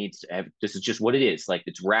everything needs to have, this is just what it is. Like,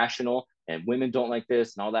 it's rational and women don't like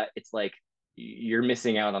this and all that. It's like you're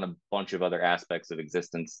missing out on a bunch of other aspects of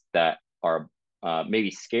existence that are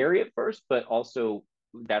maybe scary at first, but also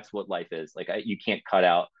that's what life is. Like, you can't cut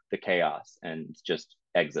out the chaos and just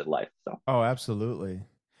exit life. So, Oh, absolutely.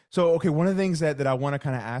 So, okay, one of the things that I want to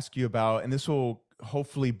kind of ask you about, and this will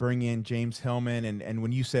hopefully bring in James Hillman, and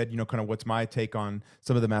when you said, you know, kind of what's my take on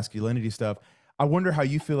some of the masculinity stuff, I wonder how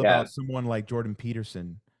you feel yeah. about someone like Jordan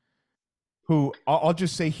Peterson, who I'll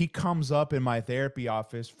just say he comes up in my therapy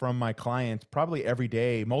office from my clients probably every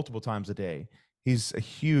day, multiple times a day. He's a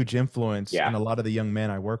huge influence in Yeah. a lot of the young men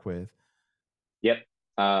I work with. Yep.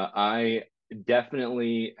 I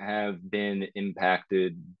definitely have been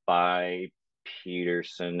impacted by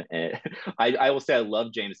Peterson. And I will say I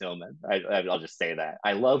love James Hillman. I'll just say that.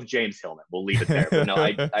 I love James Hillman. We'll leave it there. But no,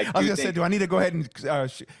 I I was do gonna say, think, do I need to go ahead and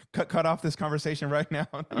cut off this conversation right now?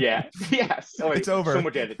 yeah, yeah. So, It's so over.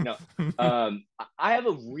 much edit. No. I have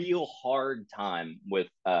a real hard time with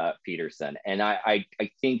Peterson. And I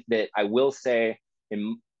think that I will say,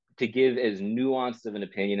 in, to give as nuanced of an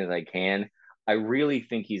opinion as I can, I really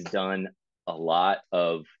think he's done a lot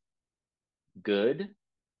of good,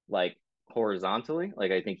 like horizontally.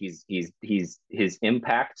 Like, I think he's his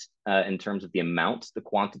impact, in terms of the amount, the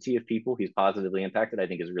quantity of people he's positively impacted, I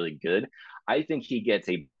think is really good. I think he gets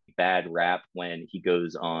a bad rap when he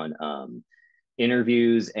goes on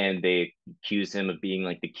interviews and they accuse him of being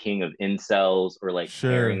like the king of incels, or like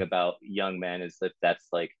caring Sure. about young men as if that's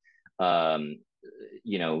like um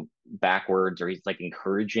backwards, or he's like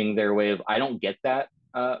encouraging their way of. I don't get that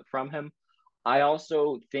from him. I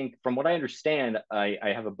also think, from what I understand, I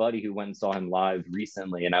have a buddy who went and saw him live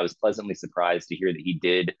recently, and I was pleasantly surprised to hear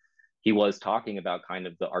that he was talking about kind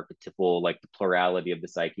of the archetypal, like the plurality of the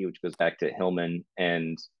psyche, which goes back to Hillman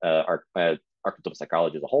and archetypal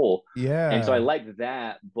psychology as a whole. And so I Yeah. like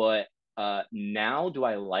that, but now do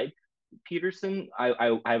I like Peterson?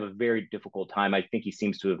 I have a very difficult time. I think he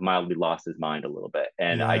seems to have mildly lost his mind a little bit,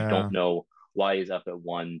 and I don't Yeah. know why he's up at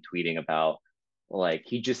one tweeting about, like,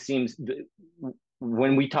 he just seems,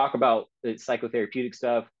 when we talk about psychotherapeutic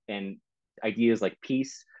stuff and ideas like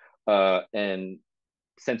peace, and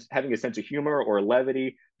having a sense of humor or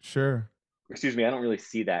levity, Sure. excuse me, I don't really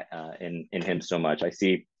see that in him so much. I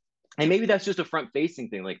see, and maybe that's just a front facing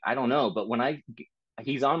thing. Like, I don't know, but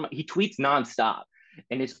he tweets nonstop,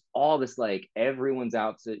 and it's all this, like, everyone's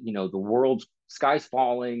out to, the world's sky's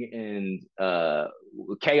falling, and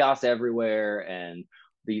chaos everywhere, and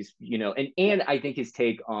these, and I think his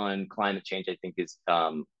take on climate change, I think, is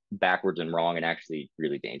backwards and wrong, and actually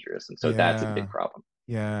really dangerous, and so that's a big Yeah. problem.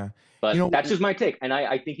 Yeah. You But that's know, just my take, and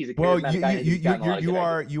I think he's a well, charismatic guy. I think he's gotten a lot of good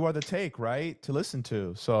ideas. you are the take, right? To listen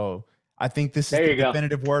to. So I think this is There the you go.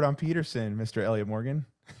 definitive word on Peterson, Mr. Elliott Morgan.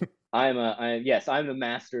 Yes, I'm the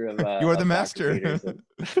master You are the of Dr. master. Peterson.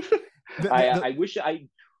 The I wish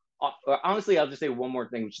honestly, I'll just say one more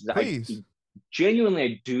thing, which is, I please. genuinely,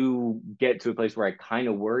 I do get to a place where I kind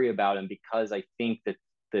of worry about him, because I think that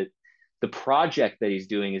the the project that he's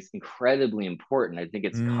doing is incredibly important. I think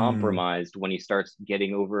it's Mm, compromised when he starts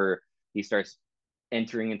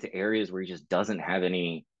entering into areas where he just doesn't have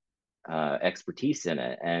any expertise in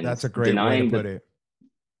it, and that's a great way to denying put the it.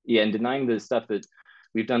 yeah, and denying the stuff that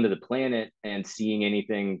we've done to the planet, and seeing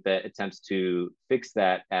anything that attempts to fix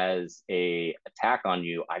that as a attack on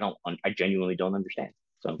you. I genuinely don't understand.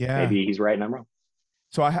 So Yeah. maybe he's right and I'm wrong.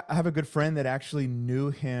 So I have a good friend that actually knew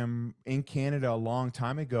him in Canada a long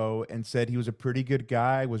time ago and said he was a pretty good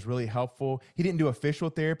guy, was really helpful. He didn't do official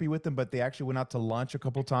therapy with him, but they actually went out to lunch a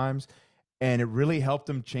couple times and it really helped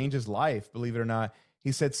him change his life, believe it or not.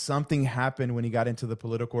 He said something happened when he got into the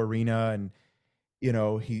political arena and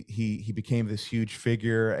he became this huge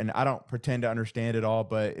figure and I don't pretend to understand it all,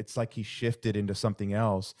 but it's like he shifted into something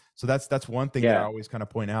else. So that's one thing that I Yeah. always kind of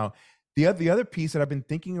point out. The other piece that I've been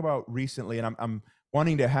thinking about recently, and I'm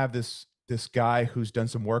wanting to have this guy who's done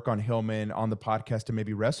some work on Hillman on the podcast to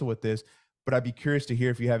maybe wrestle with this, but I'd be curious to hear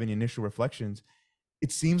if you have any initial reflections.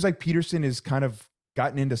 It seems like Peterson is kind of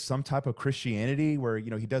gotten into some type of Christianity where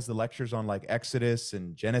he does the lectures on like Exodus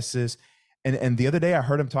and Genesis, and the other day I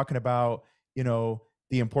heard him talking about the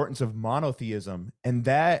importance of monotheism, and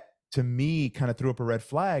that to me kind of threw up a red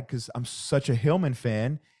flag because I'm such a Hillman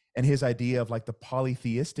fan and his idea of like the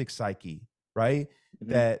polytheistic psyche, right?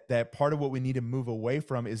 Mm-hmm. That part of what we need to move away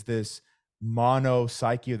from is this mono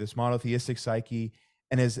psyche or this monotheistic psyche.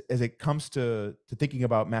 And as it comes to thinking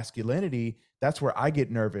about masculinity, that's where I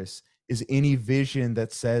get nervous, is any vision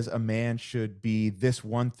that says a man should be this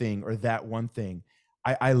one thing or that one thing.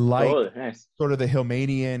 I like Totally. Nice. sort of the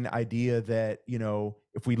Hillmanian idea that,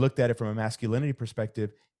 if we looked at it from a masculinity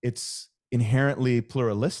perspective, it's inherently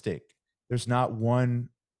pluralistic. There's not one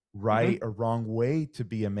right Mm-hmm. or wrong way to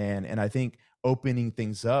be a man. And I think opening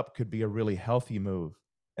things up could be a really healthy move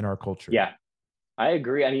in our culture. Yeah, I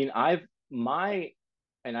agree. I mean, my,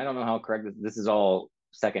 and I don't know how correct this is all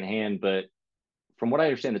secondhand, but from what I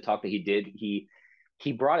understand, the talk that he did, he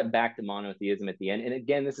brought it back to monotheism at the end. And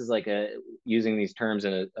again, this is like using these terms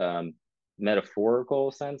in a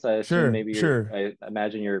metaphorical sense. I assume, Sure, maybe sure. I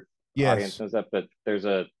imagine your audience Yes. knows that, but there's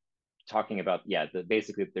a talking about, yeah,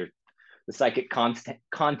 basically there's the psychic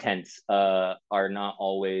contents are not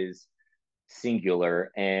always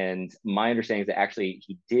singular. And my understanding is that actually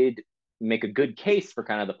he did make a good case for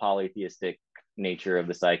kind of the polytheistic nature of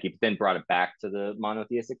the psyche, but then brought it back to the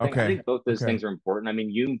monotheistic thing. I Okay. think both those Okay. things are important. I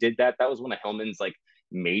mean, Jung did that. That was one of Hillman's, like,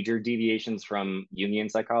 major deviations from Jungian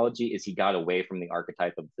psychology, is he got away from the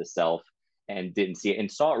archetype of the self and didn't see it, and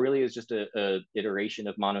saw it really as just a iteration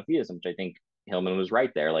of monotheism, which I think Hillman was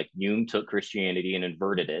right there. Like, Jung took Christianity and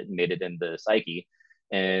inverted it, and made it in the psyche,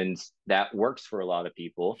 and that works for a lot of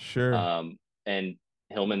people. Sure. And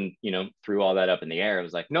Hillman, threw all that up in the air. It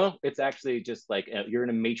was like, no, it's actually just like, you're in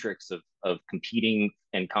a matrix of competing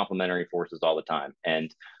and complementary forces all the time.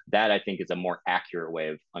 And that, I think, is a more accurate way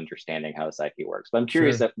of understanding how the psyche works. But I'm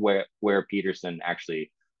curious Sure. at where Peterson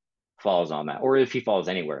actually falls on that, or if he falls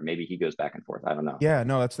anywhere. Maybe he goes back and forth. I don't know. Yeah,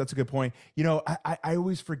 no, that's a good point. I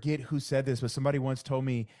always forget who said this, but somebody once told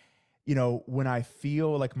me, when I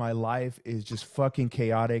feel like my life is just fucking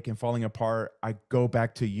chaotic and falling apart, I go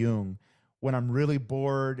back to Jung. When I'm really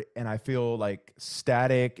bored and I feel like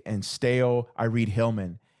static and stale, I read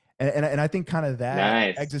Hillman. And I think kind of that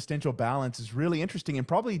Nice. existential balance is really interesting and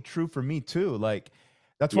probably true for me too. Like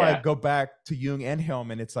that's why I Yeah. go back to Jung and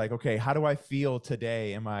Hillman. It's like, okay, how do I feel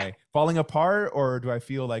today? Am I falling apart or do I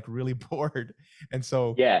feel like really bored? And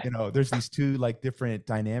so, Yeah. there's these two like different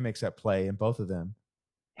dynamics at play in both of them.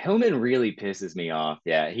 Hillman really pisses me off.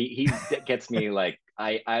 Yeah, he gets me like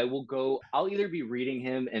I will go. I'll either be reading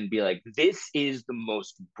him and be like, "This is the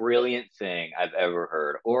most brilliant thing I've ever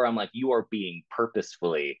heard," or I'm like, "You are being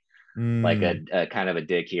purposefully like Mm, a kind of a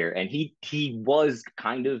dick here." And he was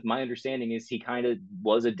kind of, my understanding is he kind of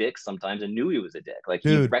was a dick sometimes and knew he was a dick. Like he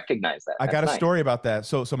dude, recognized that. I got That's a nice. story about that.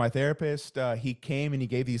 So my therapist, he came and he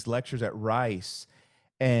gave these lectures at Rice.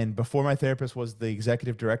 And before my therapist was the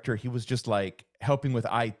executive director, he was just like helping with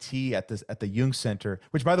IT at the Jung Center.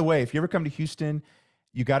 Which, by the way, if you ever come to Houston,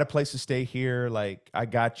 you got a place to stay here. Like I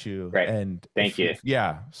got you. Great. And Thank you. if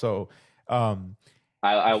yeah, so um,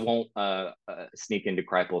 I won't sneak into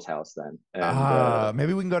Kripal's house then. And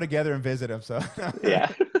maybe we can go together and visit him. So, yeah.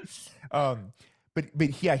 um, but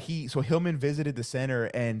yeah, he so Hillman visited the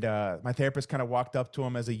center, and my therapist kind of walked up to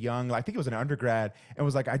him as a young, I think it was an undergrad, and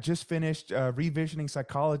was like, "I just finished revisioning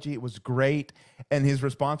psychology. It was great." And his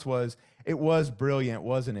response was, "It was brilliant,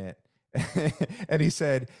 wasn't it?" And he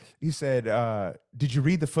said, "Did you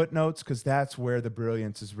read the footnotes? Because that's where the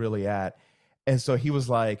brilliance is really at." And so he was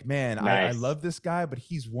like, "Man, I Nice. love this guy, but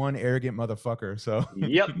he's one arrogant motherfucker." So.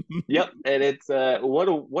 Yep, yep. And it's what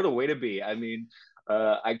a way to be. I mean,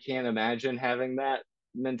 I can't imagine having that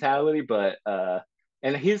mentality, but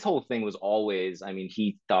and his whole thing was always, I mean,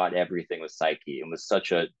 he thought everything was psyche and was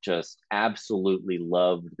such a just absolutely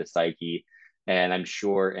loved the psyche. And I'm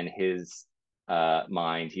sure in his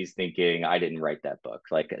mind, he's thinking, I didn't write that book.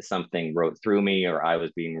 Like something wrote through me, or I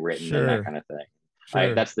was being written, and that Sure, kind of thing.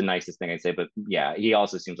 sure. That's the nicest thing I'd say. But yeah, he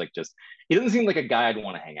also seems like just he doesn't seem like a guy I'd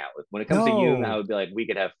want to hang out with. When it comes to Jung, I No, would be like, we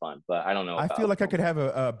could have fun, but I don't know I feel about like I could Hillman. have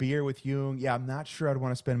a beer with Jung. Yeah, I'm not sure I'd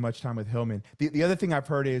want to spend much time with Hillman. The other thing I've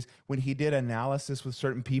heard is when he did analysis with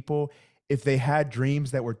certain people, if they had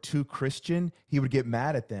dreams that were too Christian, he would get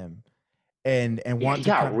mad at them and Yeah, want he to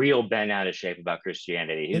got kind of. real bent out of shape about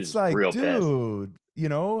Christianity. He It's was like, real pissed. dude,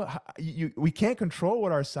 we can't control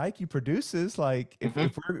what our psyche produces. Like, Hmm.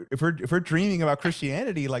 if we're dreaming about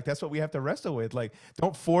Christianity, like that's what we have to wrestle with. Like,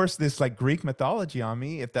 don't force this like Greek mythology on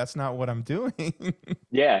me if that's not what I'm doing.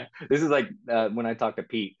 Yeah, this is like when I talked to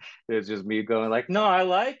Pete, it was just me going like, "No, I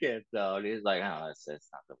like it though." And he's like, "Oh, it's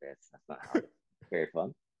not the best. That's not how it's very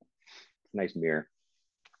fun. It's a nice mirror."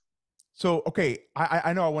 So, okay,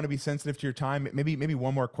 I know I want to be sensitive to your time. Maybe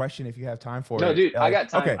one more question if you have time for No, it, dude, I Elliot. got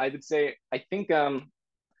time. Okay, I would say, I think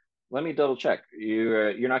let me double check.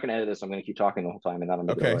 You're not going to edit this. I'm going to keep talking the whole time, and that'll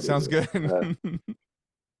make it a okay, lot sounds easier. good.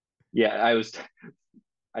 Yeah, I was.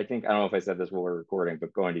 I think I don't know if I said this while we're recording,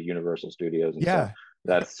 but going to Universal Studios and stuff. Yeah,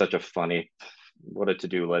 That's such a funny, what a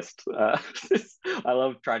to-do list. I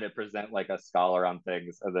love trying to present like a scholar on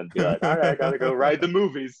things and then be like, all right, I gotta go ride the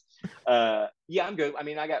movies. Yeah, I'm good. I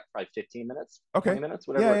mean, I got probably 15 minutes, okay, 20 minutes,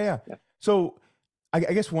 whatever yeah, yeah, works. yeah. Yeah. So, I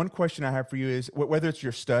guess one question I have for you is whether it's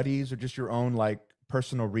your studies or just your own like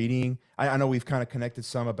personal reading. I know we've kind of connected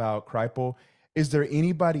some about Kripal. Is there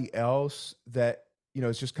anybody else that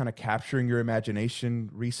is just kind of capturing your imagination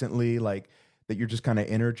recently, like that you're just kind of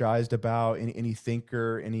energized about? Any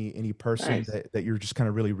thinker, any person Nice. that you're just kind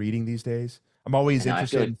of really reading these days? I'm always I know. I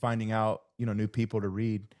feel interested like, in finding out new people to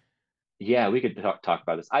read. yeah, we could talk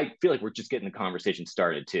about this. I feel like we're just getting the conversation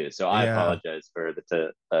started too. So I Yeah, apologize for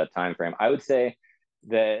the time frame. I would say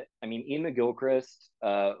that, I mean, Ian McGilchrist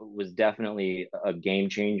was definitely a game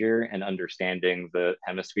changer and understanding the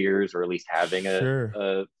hemispheres, or at least having sure.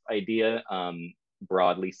 a idea,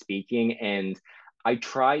 broadly speaking. And I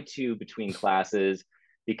try to, between classes,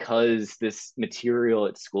 because this material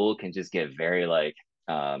at school can just get very like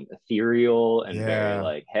ethereal and very Yeah,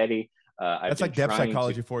 like heady. I've that's been like depth trying to,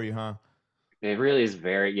 psychology for you, huh? it really is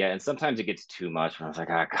very, yeah, and sometimes it gets too much. And I was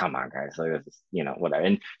like, ah, come on, guys, like this is, whatever.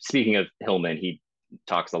 And speaking of Hillman, he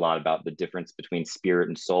talks a lot about the difference between spirit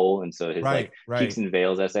and soul, and so his like Right, Peaks right. and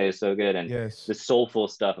Veils essay is so good. And Yes. the soulful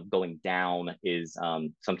stuff of going down is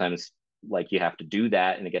sometimes like you have to do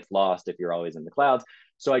that, and it gets lost if you're always in the clouds.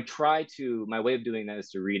 So I try to, my way of doing that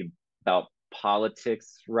is to read about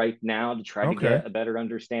politics right now to try to Okay. get a better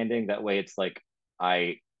understanding. That way, it's like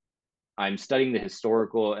I I'm studying the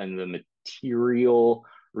historical and the material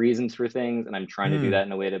reasons for things, and I'm trying to do Hmm. that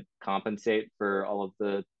in a way to compensate for all of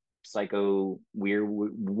the psycho weird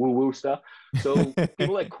woo woo stuff. So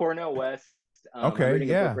people like Cornell West, I'm Okay, reading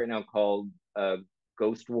a book yeah. right now called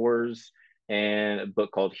Ghost Wars and a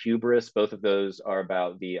book called Hubris. Both of those are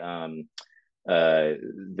about the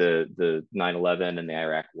the 9/11 and the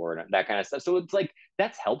Iraq War and that kind of stuff. So it's like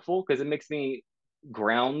that's helpful because it makes me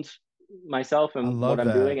ground myself I in what love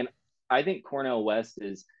I'm doing. that. And I think Cornell West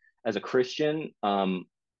is, as a Christian,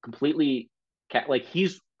 completely like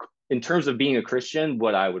he's, in terms of being a Christian,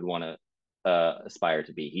 what I would want to aspire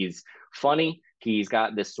to be. He's funny. He's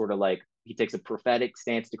got this sort of like, he takes a prophetic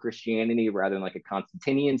stance to Christianity rather than like a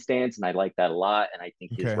Constantinian stance, and I like that a lot. And I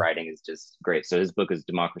think his Okay. writing is just great. So his book is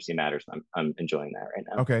Democracy Matters. I'm enjoying that right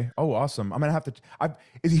now. Okay. Oh, awesome. I'm gonna have to.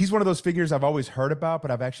 He's one of those figures I've always heard about,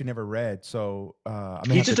 but I've actually never read. So I'm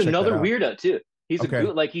gonna He's have to just check that another out. weirdo too. He's a Okay.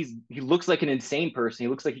 good, like he looks like an insane person. He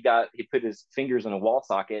looks like he put his fingers in a wall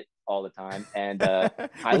socket all the time, and I With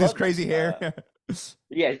his love him. crazy hair.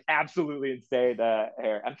 Yeah, absolutely insane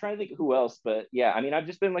hair. I'm trying to think who else, but yeah, I mean, I've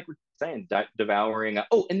just been like we're saying, devouring.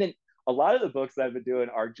 Oh, and then a lot of the books that I've been doing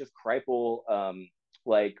are just Kripal,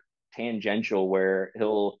 like tangential, where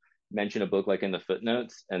he'll mention a book like in the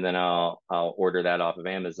footnotes, and then I'll order that off of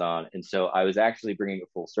Amazon. And so I was actually bringing it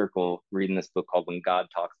full circle, reading this book called When God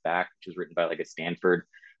Talks Back, which was written by like a Stanford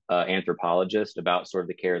anthropologist about sort of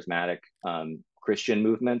the charismatic Christian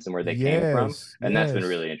movements and where they came from, Yes. and that's been Yes.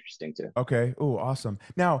 really interesting too. Okay. Oh, awesome.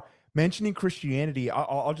 Now, mentioning Christianity,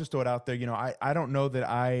 I'll just throw it out there. I don't know that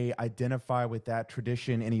I identify with that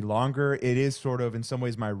tradition any longer. It is sort of, in some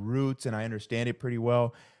ways, my roots, and I understand it pretty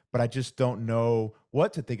well, but I just don't know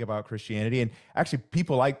what to think about Christianity. And actually,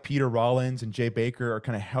 people like Peter Rollins and Jay Baker are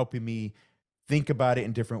kind of helping me think about it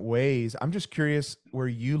in different ways. I'm just curious where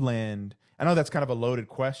you land. I know that's kind of a loaded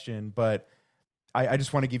question, but I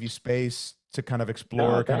just want to give you space to kind of No,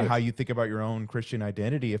 explore kind of how thanks. you think about your own Christian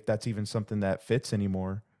identity, if that's even something that fits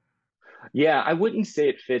anymore. Yeah, I wouldn't say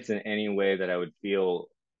it fits in any way that I would feel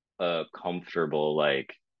comfortable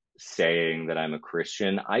like saying that I'm a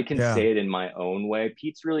Christian. I can Yeah. say it in my own way.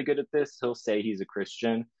 Pete's really good at this. He'll say he's a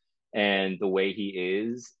Christian, and the way he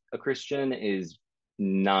is a Christian is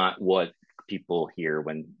not what people hear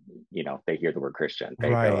when, they hear the word Christian. They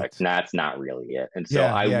go like, Right. nah, that's not really it. And so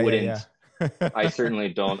Yeah. I Yeah. wouldn't, Yeah. I Yeah. certainly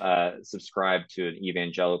don't subscribe to an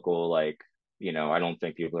evangelical like, I don't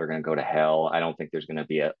think people are going to go to hell. I don't think there's going to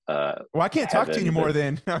be Well, I a can't talk to you heaven. anymore But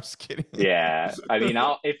then. No, I'm just kidding. yeah, I mean,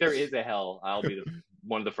 I'll if there is a hell, I'll be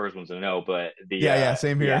one of the first ones to know. But Yeah. Yeah.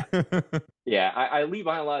 Same yeah, here. yeah, I leave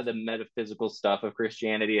behind a lot of the metaphysical stuff of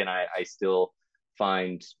Christianity, and I still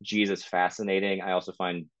find Jesus fascinating. I also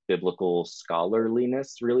find biblical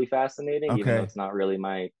scholarliness really fascinating, even though Okay. it's not really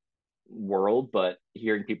my world. But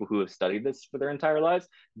hearing people who have studied this for their entire lives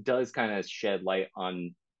does kind of shed light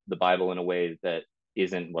on the Bible in a way that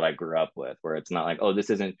isn't what I grew up with, where it's not like, oh, this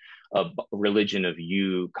isn't a religion of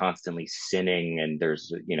you constantly sinning and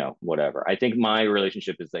there's, whatever. I think my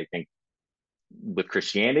relationship is, I think, with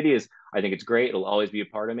Christianity is, I think it's great. It'll always be a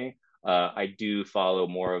part of me. I do follow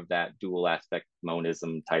more of that dual aspect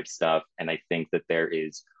monism type stuff. And I think that there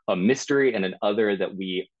is a mystery and an other that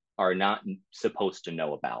we are not supposed to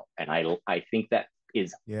know about. And I think that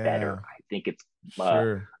is better. Yeah. I think it's, uh,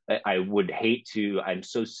 Sure. I would hate to, I'm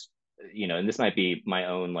so, and this might be my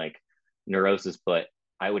own like neurosis, but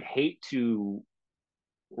I would hate to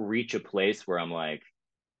reach a place where I'm like,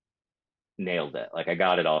 nailed it. Like I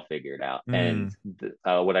got it all figured out. And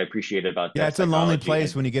Mm. what I appreciated about Yeah. depth It's a lonely psychology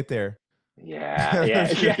place and when you get there. yeah, I'm yeah,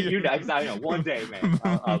 sure yeah. I know. One day, man,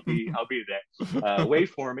 I'll be there. Wait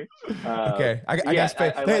for me. Okay. I got Yeah,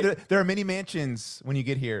 space. I Hey, like. there are many mansions when you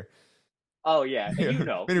get here. Oh yeah,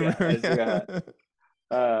 Yeah. yeah. As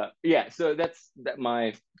Yeah. yeah. So that's that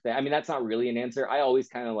my. I mean, that's not really an answer. I always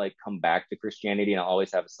kind of like come back to Christianity, and I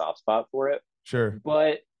always have a soft spot for it. Sure.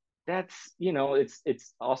 But that's,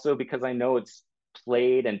 it's also because I know it's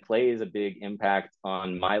played and plays a big impact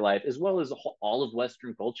on my life as well as all of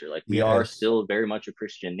Western culture. Like we are Yes. still very much a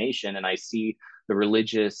Christian nation, and I see the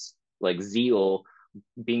religious like zeal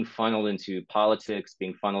being funneled into politics,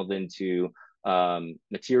 being funneled into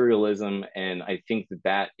materialism, and I think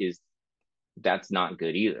that's not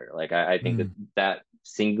good either. Like I think that Mm. that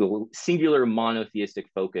singular monotheistic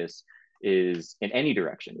focus is in any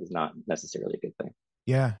direction is not necessarily a good thing.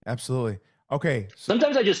 Yeah, absolutely. Okay. So,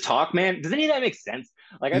 Sometimes I just talk, man. Does any of that make sense?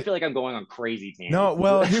 Like I y- feel like I'm going on crazy no, tangents.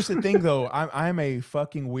 well, here's the thing though. I'm a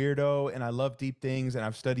fucking weirdo and I love deep things and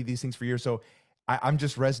I've studied these things for years. So I'm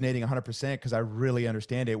just resonating 100% because I really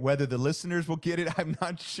understand it. Whether the listeners will get it, I'm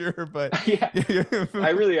not sure, but Yeah, I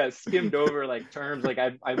really skimmed over like terms. Like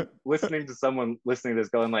I'm listening to someone listening to this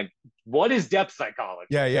going like, "What is depth psychology?"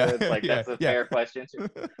 yeah, And it's yeah, like yeah, that's a yeah. fair question too.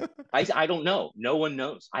 I don't know. No one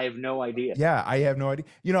knows. I have no idea. Yeah, I have no idea.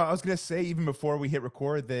 I was gonna say even before we hit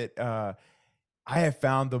record that I have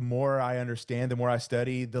found the more I understand, the more I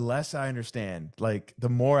study, the less I understand. Like the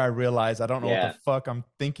more I realize I don't know what the Yeah, fuck I'm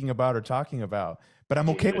thinking about or talking about, but I'm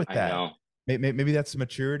okay dude, with I that. know. Maybe that's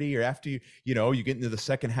maturity, or after you get into the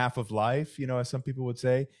second half of life, as some people would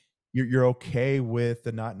say, you're okay with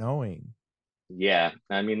the not knowing. Yeah,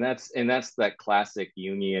 I mean that's that classic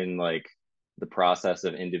Jungian, like the process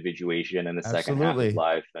of individuation in the second half of Absolutely.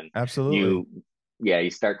 life, and Absolutely. you, yeah, you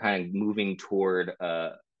start kind of moving toward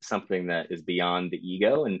something that is beyond the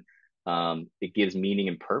ego, and it gives meaning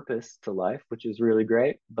and purpose to life, which is really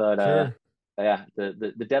great. But Sure. yeah,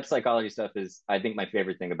 the depth psychology stuff is, I think, my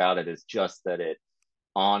favorite thing about it is just that it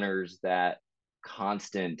honors that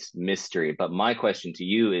constant mystery. But my question to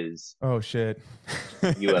you is Oh shit.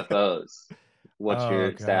 UFOs. What's Oh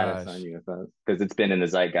your status on gosh. UFOs? Because it's been in the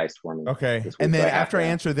zeitgeist for me Okay. this And week, so then I have after to I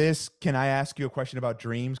ask. answer this, can I ask you a question about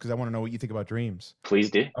dreams? Because I want to know what you think about dreams. Please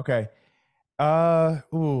do. Okay.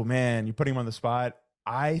 Oh man, you're putting him on the spot.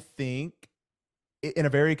 I think in a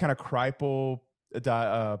very kind of Kripal,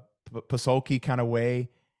 Pasolki kind of way,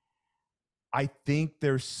 I think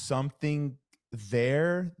there's something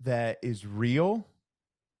there that is real.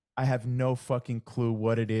 I have no fucking clue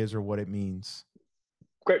what it is or what it means.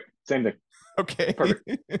 Great. Same thing. Okay. Perfect.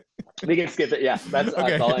 We can skip it. Yeah, that's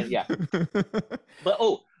Okay. all. Yeah, but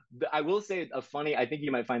I will say a funny. I think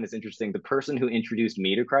you might find this interesting. The person who introduced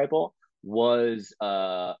me to Kripal was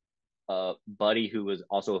a buddy who was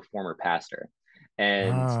also a former pastor,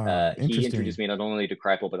 and Ah, he introduced interesting. me not only to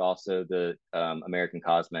Kripal but also the American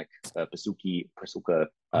Cosmic Pasuka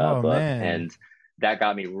Oh book, man. and that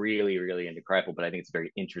got me really, really into Kripal. But I think it's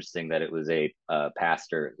very interesting that it was a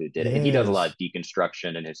pastor who did It it, and he does a lot is. of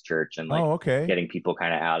deconstruction in his church and like Oh, okay. getting people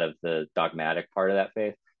kind of out of the dogmatic part of that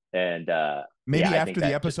faith. And yeah, Maybe I think after the that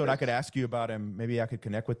just episode, I could goes. ask you about him. Maybe I could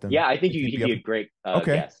connect with them Yeah, I think if you'd he'd be be up. a great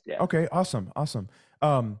Okay. guest. Yeah. Okay. Awesome. Awesome.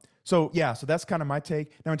 So yeah, so that's kind of my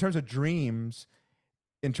take. Now, in terms of dreams,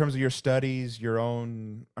 in terms of your studies, your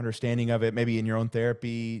own understanding of it, maybe in your own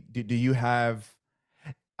therapy, do you have,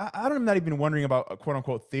 I'm not even wondering about a quote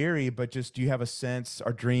unquote theory, but just do you have a sense,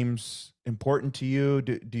 are dreams important to you?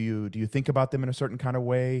 Do you think about them in a certain kind of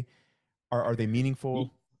way? Are they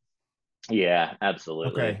meaningful? Yeah,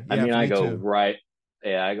 absolutely. Okay. I Yeah, mean, for I me go too. right.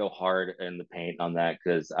 Yeah, I go hard in the paint on that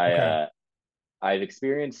because Okay. I've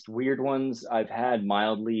experienced weird ones. I've had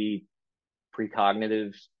mildly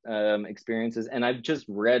precognitive experiences, and I've just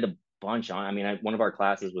read a bunch on. I mean, one of our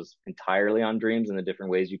classes was entirely on dreams and the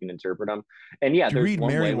different ways you can interpret them. And yeah, Did you there's read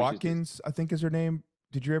one Mary way which is just, Watkins? I think is her name.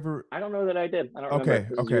 Did you ever? I don't know that I did. I don't remember. Okay.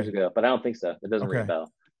 This was years Okay. ago, but I don't think so. It doesn't ring a Okay.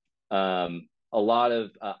 bell. A lot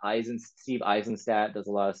of Steve Eisenstadt does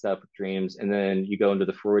a lot of stuff with dreams, and then you go into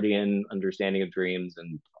the Freudian understanding of dreams,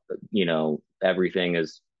 and everything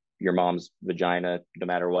is your mom's vagina, no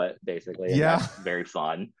matter what, basically, and Yeah. that's very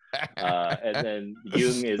fun. And then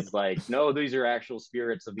Jung is like, no, these are actual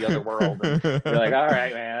spirits of the other world, and you're like, all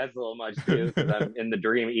right, man, that's a little much too, because I'm in the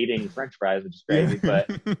dream eating French fries, which is Yeah. crazy,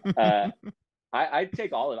 but. Uh, I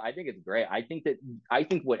take all of it. I think it's great. I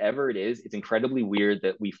think whatever it is, it's incredibly weird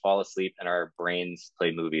that we fall asleep and our brains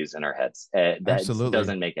play movies in our heads. That Absolutely.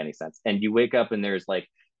 doesn't make any sense. And you wake up and there's like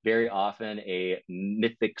very often a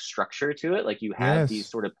mythic structure to it. Like you have these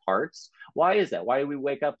Yes. sort of parts. Why is that? Why do we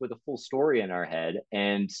wake up with a full story in our head?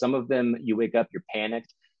 And some of them, you wake up, you're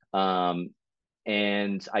panicked. Um,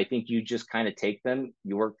 and I think you just kind of take them,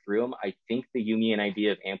 you work through them. I think the Jungian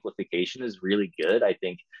idea of amplification is really good. I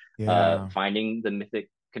think Yeah. finding the mythic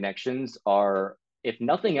connections are, if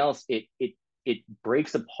nothing else, it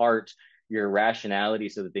breaks apart your rationality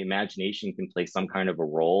so that the imagination can play some kind of a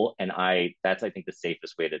role. And that's, I think, the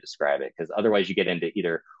safest way to describe it, because otherwise you get into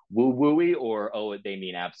either woo wooey or, oh, they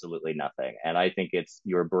mean absolutely nothing. And I think it's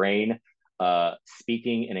your brain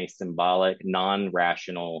speaking in a symbolic,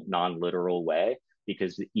 non-rational, non-literal way,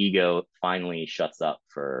 because the ego finally shuts up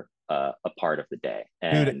for a part of the day,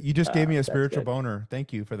 Dude, and you just gave me a that's spiritual good. boner.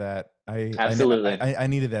 Thank you for that. Absolutely, I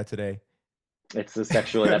needed that today. it's the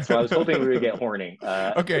sexual. That's why I was hoping we would get horny.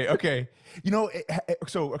 Okay, okay.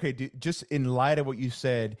 So okay, just in light of what you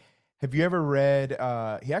said, have you ever read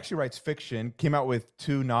he actually writes fiction, came out with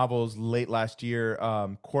two novels late last year,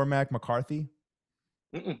 Cormac McCarthy?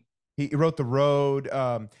 He wrote The Road.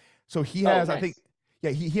 So he Oh, has, I think,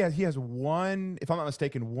 nice. yeah, he has one, if I'm not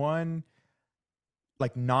mistaken, one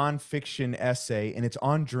like nonfiction essay, and it's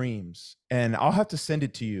on dreams. And I'll have to send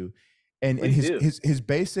it to you. And Please his do. his his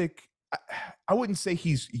basic, I wouldn't say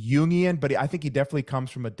he's Jungian, but I think he definitely comes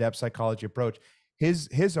from a depth psychology approach.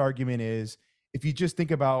 His argument is, if you just think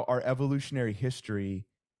about our evolutionary history,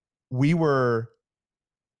 we were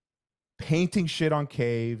painting shit on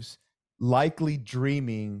caves, likely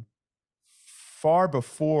dreaming far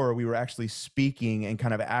before we were actually speaking and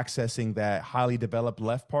kind of accessing that highly developed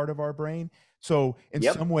left part of our brain. So in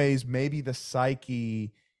Yep. some ways, maybe the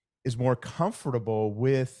psyche is more comfortable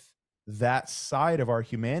with that side of our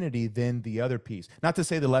humanity than the other piece. Not to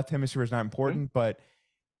say the left hemisphere is not Mhm. important, but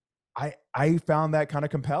I found that kind of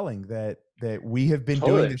compelling that we have been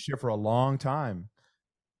doing Totally. this shit for a long time.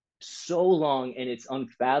 So long, and it's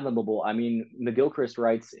unfathomable. I mean, McGilchrist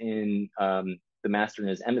writes in The Master and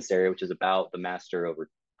His Emissary, which is about the master over,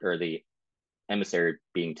 or the emissary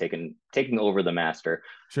being taking over the master,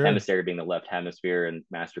 Sure. emissary being the left hemisphere and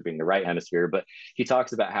master being the right hemisphere. But he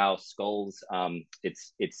talks about how skulls,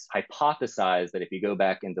 it's hypothesized that if you go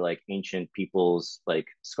back into like ancient people's like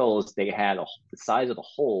skulls, they had the size of the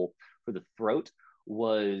hole for the throat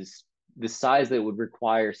was the size that would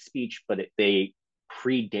require speech, but they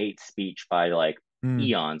predate speech by like Mm,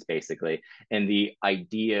 eons basically. And the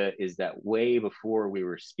idea is that way before we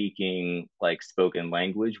were speaking like spoken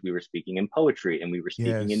language, we were speaking in poetry and we were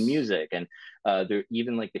speaking in yes. music. And there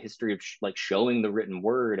even like the history of like showing the written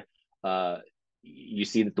word, uh, you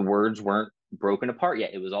see that the words weren't broken apart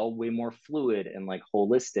yet. It was all way more fluid and like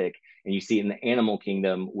holistic. And you see it in the animal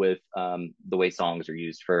kingdom with the way songs are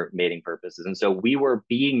used for mating purposes. And so we were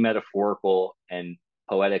being metaphorical and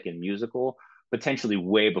poetic and musical potentially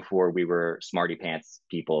way before we were smarty pants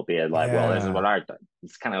people being like, well, this is what Yeah. art does.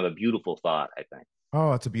 It's kind of a beautiful thought, I think.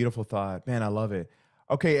 Oh, it's a beautiful thought. Man, I love it.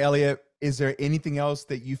 Okay, Elliot, is there anything else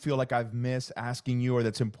that you feel like I've missed asking you or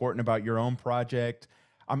that's important about your own project?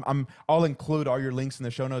 I'll include all your links in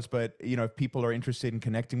the show notes, but you know, if people are interested in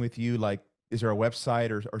connecting with you, like is there a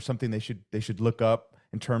website or something they should look up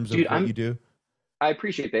in terms Dude, of what you do? I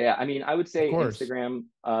appreciate that. Yeah. I mean, I would Of say course. Instagram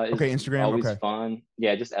is Okay, Instagram. always Okay. fun.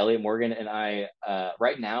 Yeah, just Elliott Morgan. And I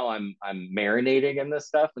right now I'm marinating in this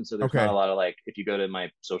stuff. And so there's not a Okay. lot of like if you go to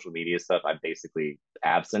my social media stuff, I'm basically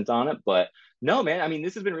absent on it. But no, man, I mean,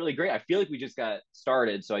 this has been really great. I feel like we just got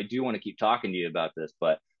started. So I do want to keep talking to you about this.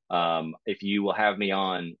 But if you will have me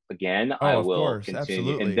on again, I Oh, of will course.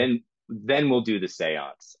 continue. And Absolutely. then we'll do the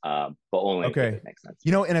seance. But only if Okay. it makes sense.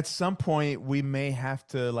 You know, and at some point we may have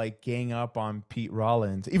to like gang up on Pete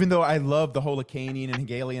Rollins, even though I love the whole Lacanian and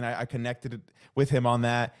Hegelian. I connected with him on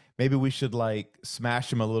that. Maybe we should like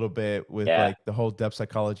smash him a little bit with Yeah. like the whole depth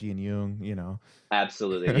psychology and Jung, you know.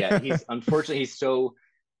 Absolutely. Yeah. He's unfortunately he's so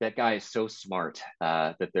that guy is so smart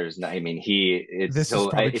that there's no, I mean, it's This is so,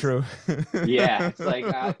 probably it's, true. yeah, it's like,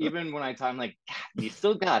 even when I talk, I'm like, God, you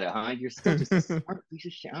still got it, huh? You're still just a smart piece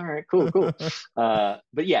of shit. All right, cool, cool.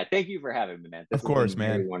 But yeah, thank you for having me, man. This Of has course, been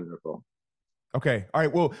very man. wonderful. Okay. All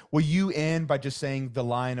right. Well, will you end by just saying the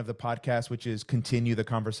line of the podcast, which is continue the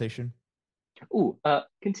conversation? Ooh,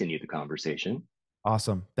 continue the conversation.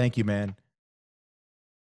 Awesome. Thank you, man.